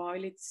after a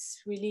while,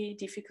 it's really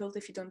difficult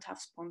if you don't have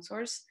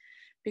sponsors,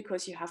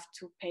 because you have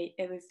to pay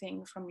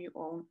everything from your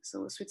own.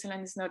 So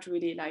Switzerland is not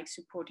really like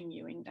supporting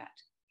you in that.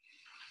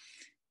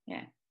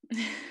 Yeah.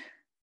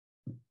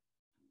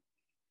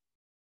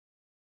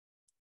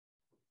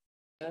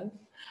 I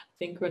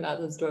think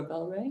Renata's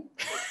doorbell rang.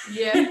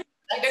 Yeah.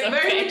 I got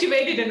very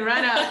motivated and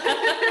ran out.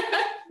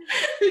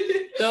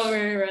 Don't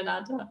worry,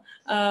 Renata.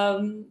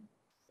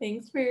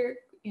 Thanks for your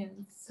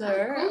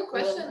answer. Cool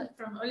question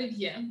from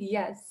Olivier.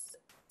 Yes.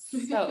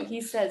 So he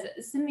says,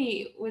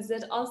 Simi, was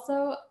it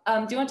also?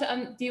 Do you want to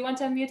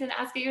unmute and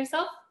ask it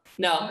yourself?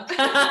 No.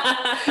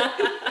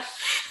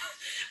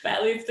 But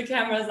at least the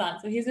camera's on.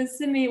 So he says,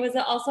 Simi, was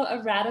it also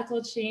a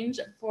radical change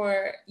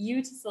for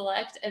you to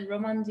select in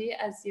Romandie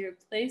as your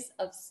place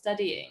of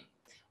studying?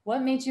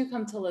 What made you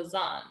come to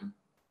Lausanne?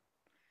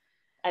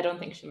 I don't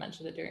think she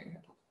mentioned it during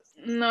her talk.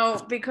 No,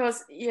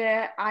 because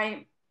yeah,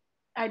 I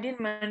didn't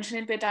mention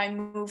it, but I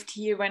moved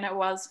here when I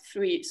was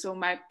 3, so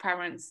my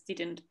parents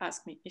didn't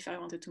ask me if I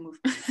wanted to move.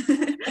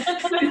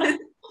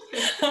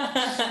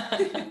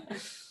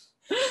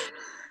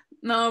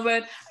 No,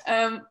 but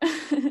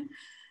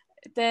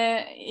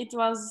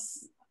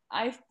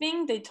I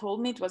think they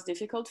told me it was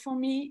difficult for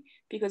me,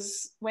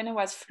 because when I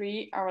was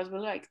 3, I was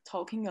really like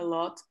talking a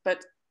lot,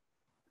 but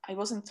I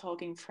wasn't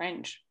talking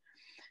French.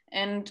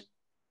 And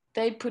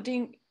they put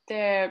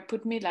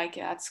me like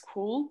at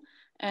school,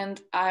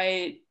 and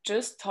I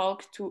just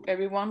talked to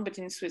everyone but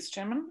in Swiss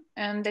German,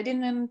 and they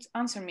didn't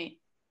answer me,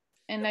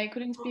 and I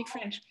couldn't speak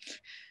French.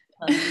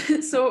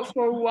 So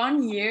for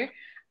 1 year,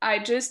 I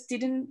just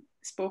didn't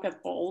spoke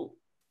at all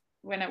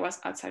when I was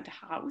outside the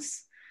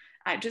house.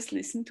 I just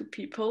listened to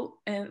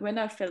people, and when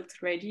I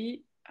felt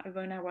ready,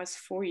 when I was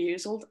 4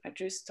 years old, I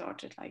just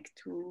started like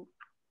to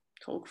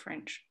talk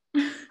French.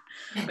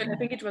 But I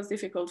think it was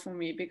difficult for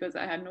me because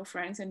I had no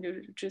friends, and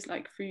you're just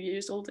like 3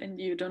 years old and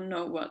you don't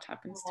know what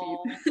happens to you.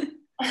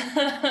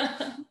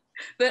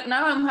 But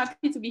now I'm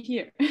happy to be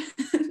here.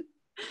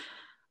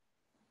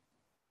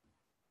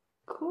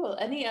 Cool.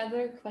 Any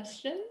other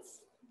questions?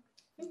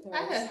 I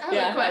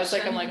have a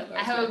question.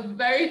 I have a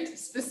very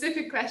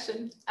specific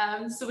question.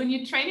 So when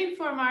you're training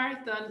for a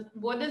marathon,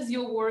 what does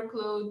your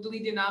workload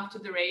leading up to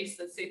the race,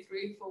 let's say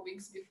 3-4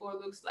 weeks before,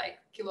 looks like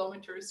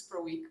kilometers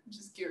per week? I'm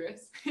just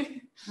curious.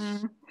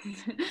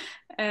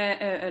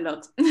 A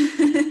lot.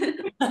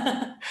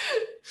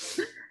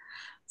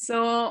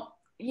 So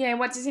yeah,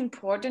 what is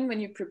important when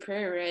you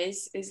prepare a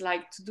race is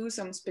like to do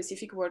some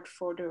specific work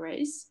for the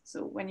race.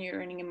 So when you're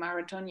running a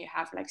marathon, you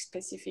have like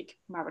specific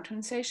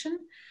marathon session,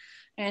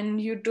 and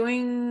you're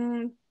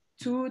doing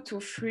 2 to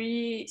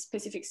 3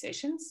 specific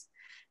sessions.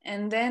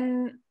 And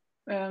then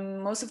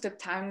most of the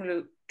time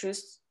we're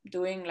just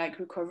doing like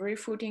recovery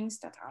footings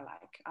that are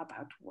like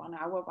about 1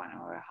 hour, 1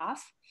 hour and a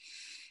half.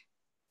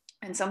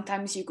 And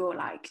sometimes you go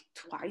like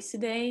twice a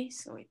day,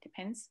 so it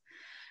depends.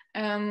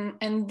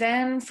 And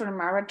then for the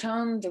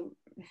marathon,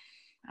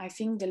 I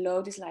think the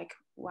load is like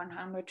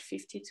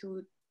 150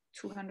 to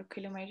 200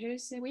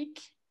 kilometers a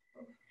week.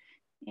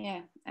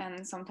 Yeah,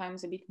 and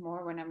sometimes a bit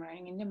more when I'm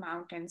running in the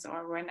mountains,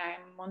 or when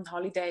I'm on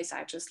holidays.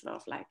 I just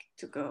love like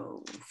to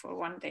go for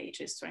 1 day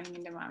just running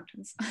in the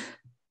mountains.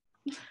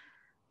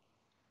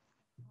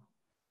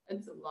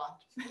 It's a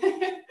lot.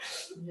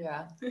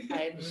 Yeah,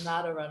 I'm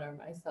not a runner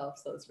myself,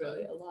 so it's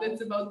really a lot.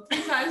 That's about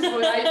 3 times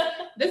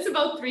that's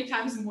about 3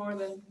 times more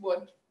than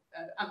what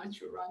an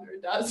amateur runner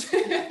does.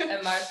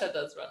 And Marcia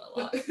does run a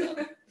lot.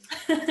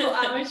 So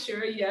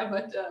amateur, yeah,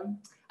 but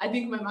I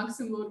think my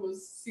maximum load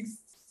was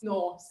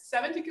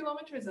 70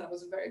 kilometers, and I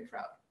was very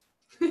proud.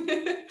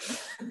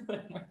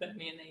 More than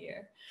me in a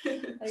year,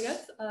 I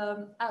guess.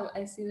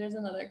 I see there's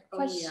another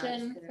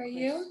question for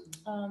you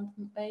from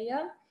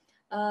Baya.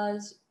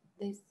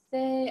 They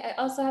say, I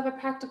also have a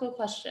practical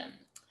question.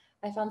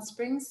 I found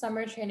spring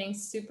summer training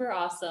super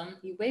awesome.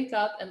 You wake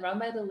up and run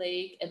by the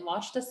lake and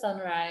watch the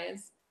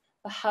sunrise.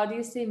 But how do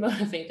you stay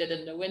motivated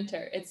in the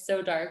winter? It's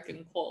so dark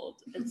and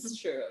cold. It's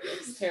true.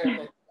 It's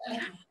terrible.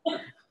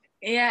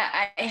 Yeah,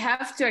 I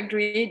have to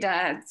agree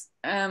that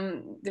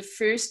the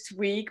first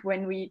week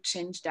when we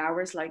changed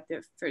hours, like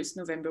the first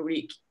November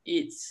week,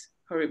 it's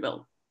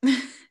horrible.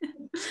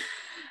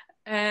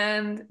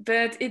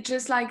 But it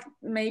just like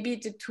maybe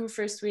the two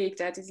first week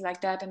that is like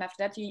that, and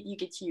after that you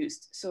get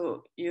used.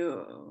 So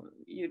you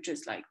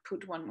just like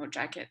put one more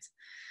jacket.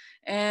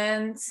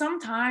 And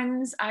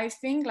sometimes I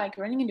think like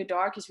running in the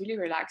dark is really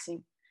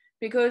relaxing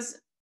because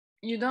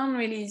you don't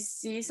really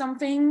see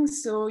something,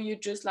 so you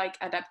just like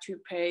adapt your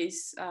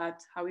pace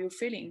at how you're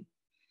feeling.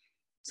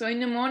 So in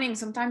the morning,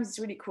 sometimes it's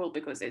really cool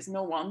because there's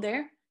no one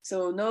there.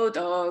 So no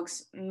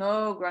dogs,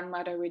 no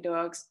grandmother with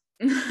dogs,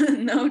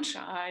 no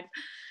child.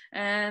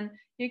 And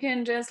you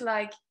can just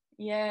like,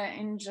 yeah,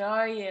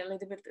 enjoy a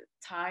little bit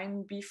of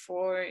time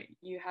before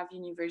you have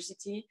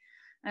university.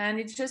 And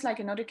it's just like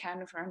another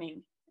kind of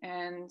running.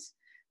 And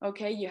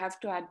okay, you have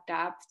to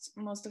adapt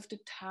most of the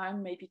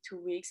time, maybe 2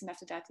 weeks, and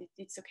after that,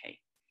 it's okay.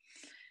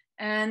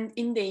 And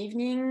in the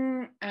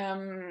evening,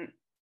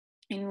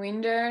 in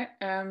winter,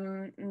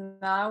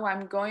 now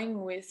I'm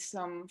going with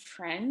some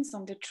friends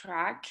on the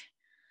track.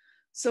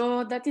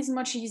 So that is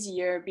much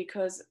easier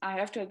because I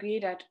have to agree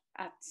that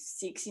at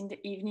 6 in the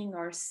evening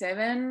or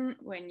 7,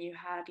 when you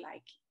had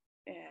like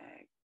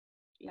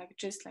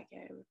just like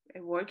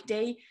a work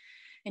day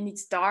and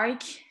it's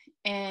dark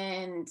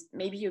and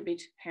maybe you're a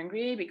bit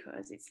hungry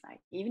because it's like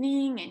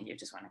evening and you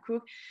just want to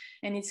cook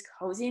and it's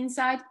cozy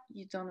inside,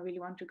 you don't really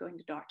want to go in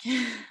the dark.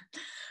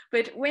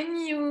 But when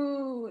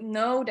you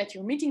know that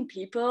you're meeting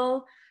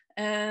people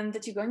and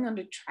that you're going on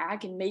the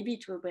track and maybe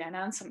it will be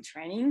announced some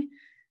training,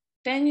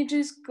 then you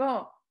just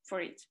go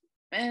for it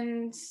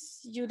and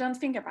you don't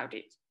think about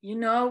it. You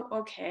know,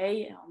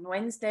 okay, on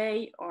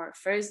Wednesday or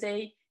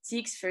Thursday,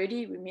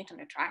 6:30, we meet on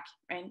the track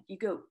and you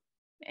go.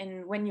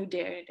 And when you're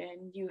there,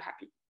 then you're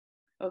happy.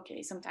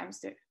 Okay, sometimes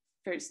the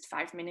first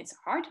 5 minutes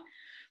are hard,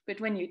 but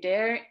when you're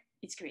there,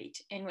 it's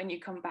great. And when you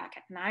come back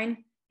at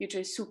 9, you're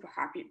just super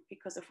happy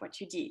because of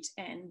what you did.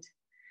 And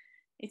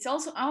it's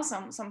also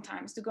awesome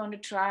sometimes to go on the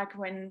track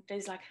when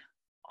there's like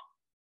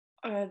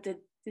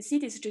the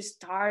city is just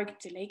dark,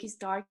 the lake is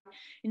dark,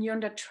 and you're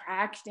on the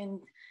track,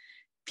 and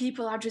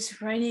people are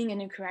just running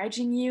and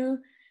encouraging you.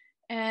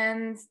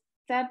 And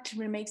that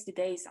really makes the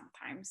day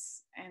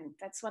sometimes. And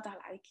that's what I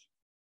like.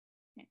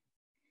 Yeah.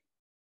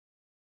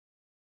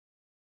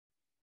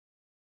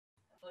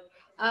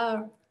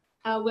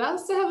 We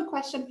also have a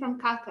question from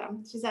Kaka.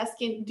 She's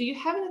asking, do you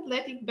have an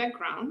athletic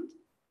background?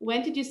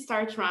 When did you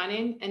start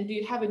running? And do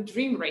you have a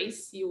dream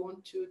race you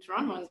want to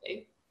run one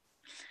day?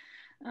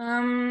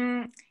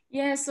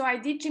 Yeah, so I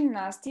did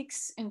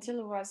gymnastics until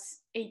I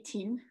was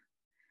 18,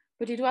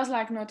 but it was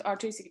like not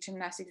artistic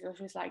gymnastics, it was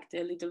just like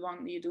the little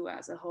one you do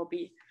as a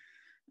hobby.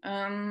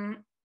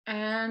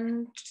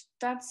 And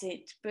that's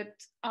it.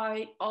 But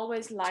I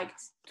always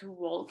liked to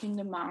walk in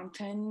the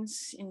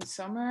mountains in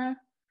summer,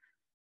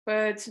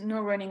 but no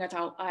running at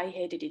all. I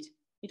hated it.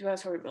 It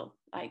was horrible.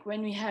 Like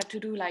when we had to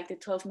do like the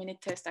 12-minute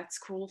test at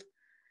school,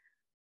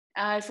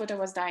 I thought I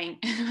was dying.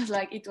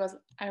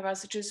 I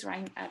was just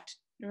running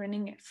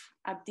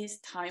at this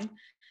time,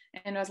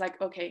 and I was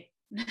like, okay,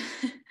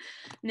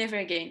 never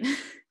again.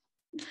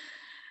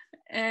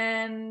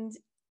 And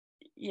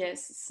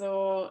yes,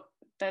 so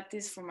that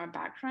is for my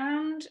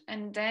background.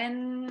 And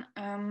then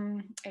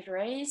a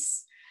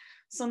race.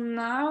 So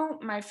now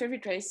my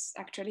favorite race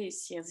actually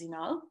is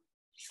Sierzinal.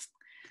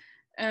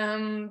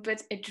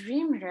 But a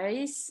dream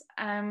race,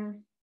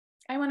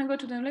 I want to go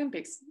to the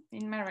Olympics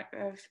in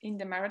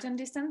the marathon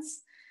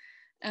distance,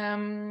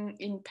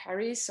 in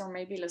Paris or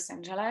maybe Los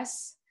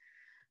Angeles.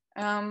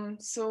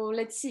 So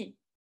let's see.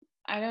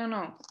 I don't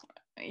know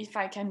if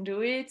I can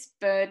do it,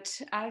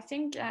 but I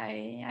think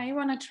I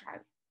want to try.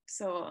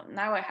 So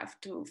now I have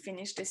to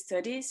finish the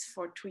studies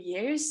for 2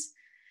 years.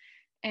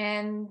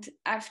 And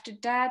after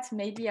that,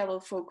 maybe I will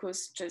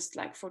focus just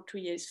like for 2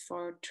 years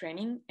for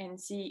training and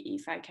see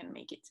if I can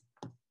make it.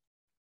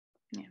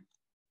 Yeah.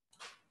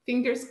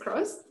 Fingers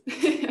crossed.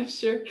 I'm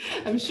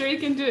sure you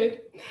can do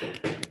it.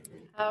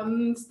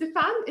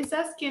 Stefan is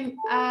asking,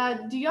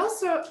 do you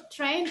also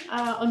train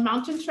on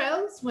mountain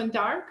trails when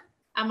dark?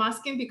 I'm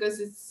asking because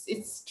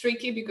it's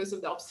tricky because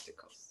of the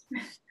obstacles.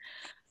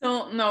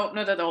 So no,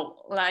 not at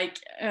all. Like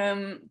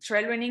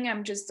trail running,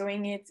 I'm just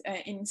doing it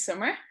in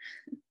summer.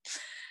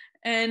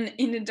 And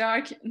in the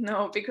dark,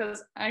 no,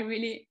 because I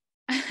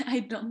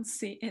don't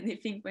see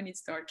anything when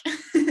it's dark.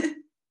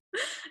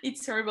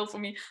 It's horrible for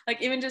me.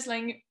 Like even just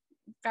like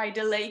by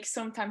the lake,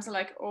 sometimes I'm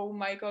like, oh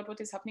my God,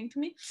 what is happening to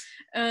me?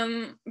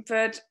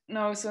 But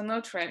no, so no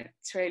trail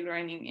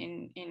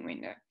running in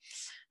winter.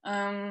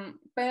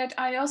 But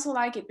I also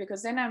like it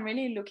because then I'm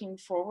really looking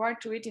forward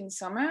to it in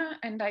summer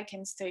and I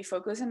can stay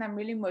focused and I'm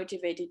really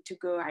motivated to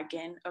go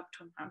again up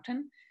to a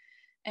mountain.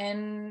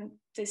 And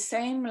the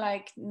same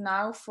like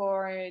now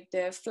for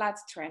the flat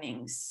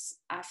trainings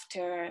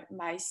after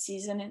my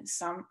season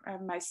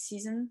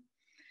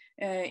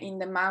in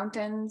the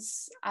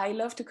mountains, I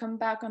love to come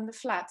back on the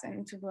flat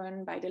and to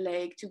run by the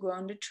lake, to go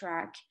on the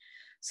track.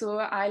 So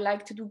I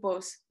like to do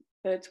both,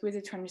 but with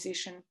a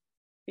transition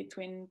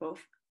between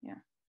both.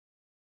 Yeah.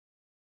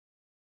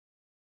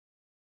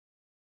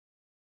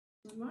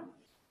 One more.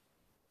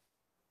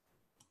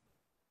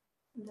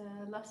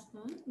 The last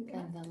one. Okay.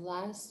 And the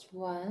last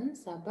one,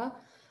 Saba.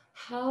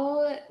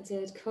 How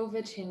did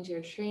COVID change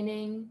your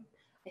training?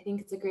 I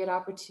think it's a great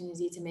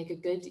opportunity to make a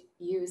good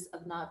use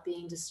of not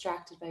being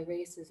distracted by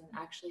races and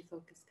actually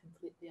focus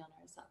completely on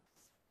ourselves.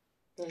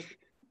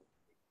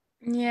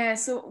 Yeah,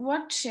 so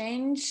what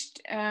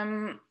changed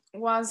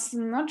was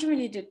not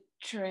really the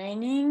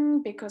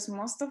training, because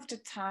most of the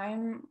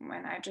time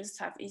when I just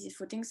have easy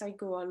footings, I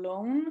go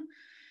alone.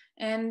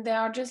 And there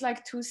are just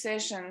like 2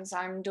 sessions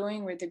I'm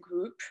doing with the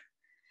group.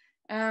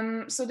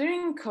 So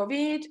during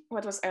COVID,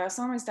 what was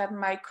awesome is that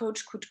my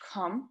coach could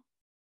come.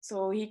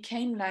 So he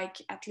came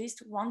like at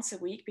least once a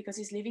week, because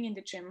he's living in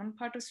the German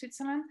part of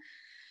Switzerland.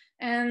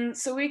 And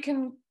so we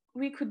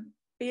could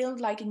build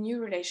like a new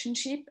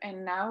relationship,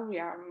 and now we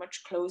are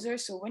much closer.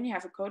 So when you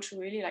have a coach, we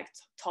really like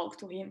to talk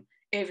to him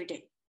every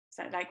day.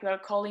 So like we are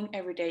calling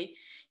every day.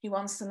 He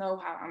wants to know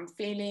how I'm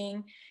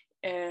feeling,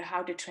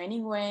 how the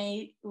training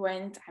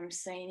went. I'm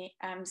sending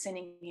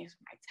him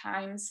my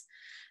times,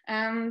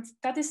 and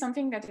that is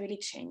something that really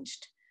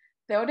changed.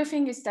 The other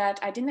thing is that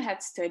I didn't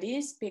have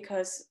studies,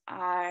 because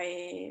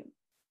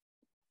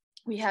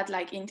we had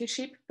like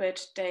internship,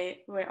 but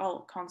they were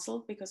all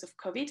canceled because of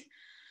COVID.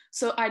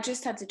 So I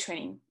just had the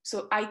training.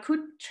 So I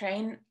could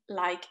train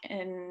like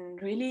a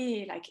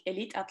really like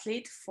elite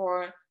athlete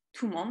for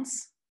 2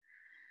 months.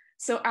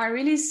 So I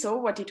really saw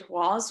what it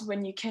was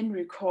when you can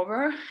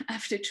recover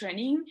after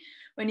training,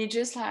 when you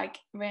just like,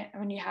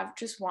 when you have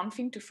just one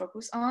thing to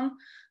focus on.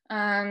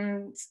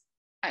 And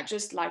I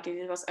just liked it.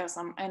 It was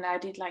awesome. And I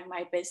did like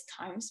my best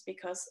times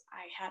because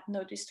I had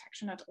no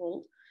distraction at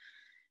all.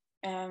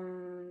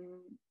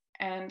 And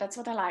that's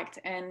what I liked.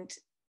 And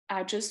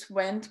I just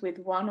went with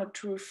 1 or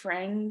 2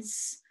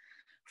 friends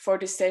for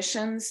the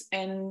sessions,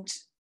 and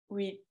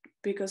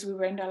because we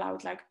weren't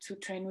allowed like to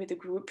train with a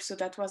group. So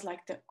that was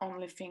like the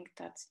only thing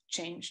that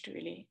changed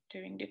really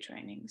during the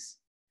trainings.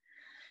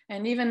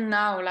 And even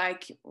now,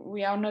 like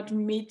we are not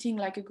meeting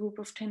like a group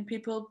of 10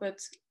 people, but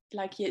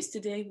like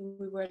yesterday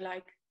we were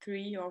like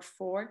 3 or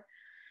 4,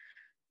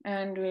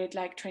 and we'd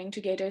like train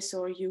together.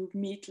 So you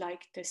meet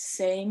like the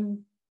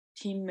same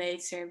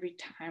teammates every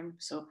time.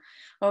 So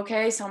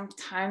okay,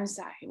 sometimes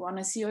I want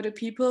to see other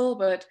people,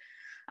 but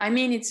I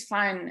mean, it's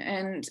fine.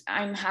 And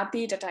I'm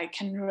happy that I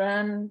can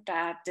run,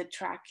 that the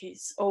track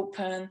is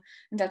open,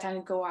 and that I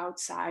go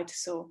outside.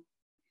 So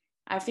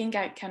I think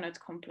I cannot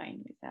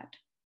complain with that.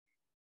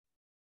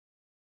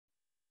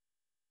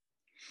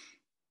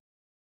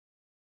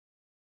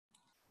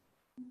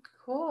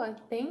 Cool,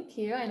 thank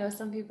you. I know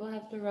some people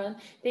have to run.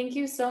 Thank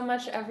you so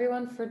much,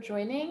 everyone, for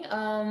joining.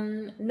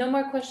 No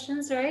more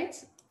questions, right?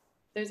 If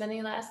there's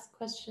any last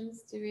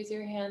questions, do raise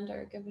your hand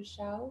or give a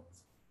shout.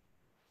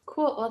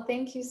 Cool. Well,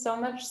 thank you so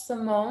much,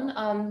 Simone,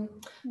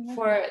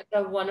 for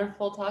the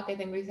wonderful talk. I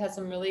think we've had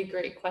some really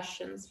great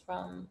questions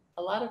from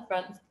a lot of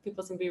friends.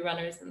 People seem to be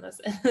runners in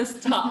this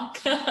talk.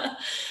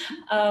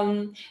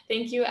 Thank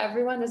you,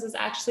 everyone. This is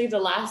actually the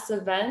last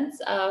event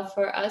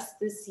for us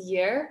this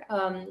year.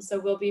 So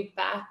we'll be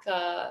back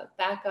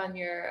on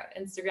your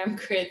Instagram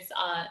grids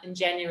in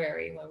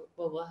January when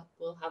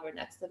we'll have our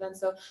next event.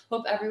 So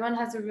hope everyone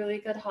has a really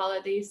good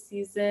holiday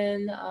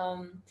season.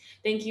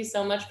 Thank you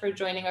so much for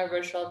joining our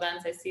virtual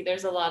events. I see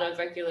there's a lot of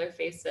regular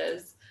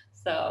faces.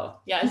 So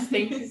yes,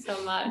 thank you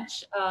so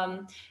much.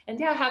 And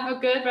yeah, have a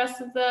good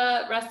rest of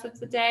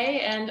the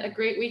day and a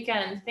great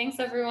weekend. Thanks,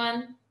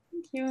 everyone.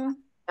 Thank you.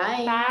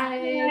 Bye. Bye.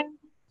 Bye.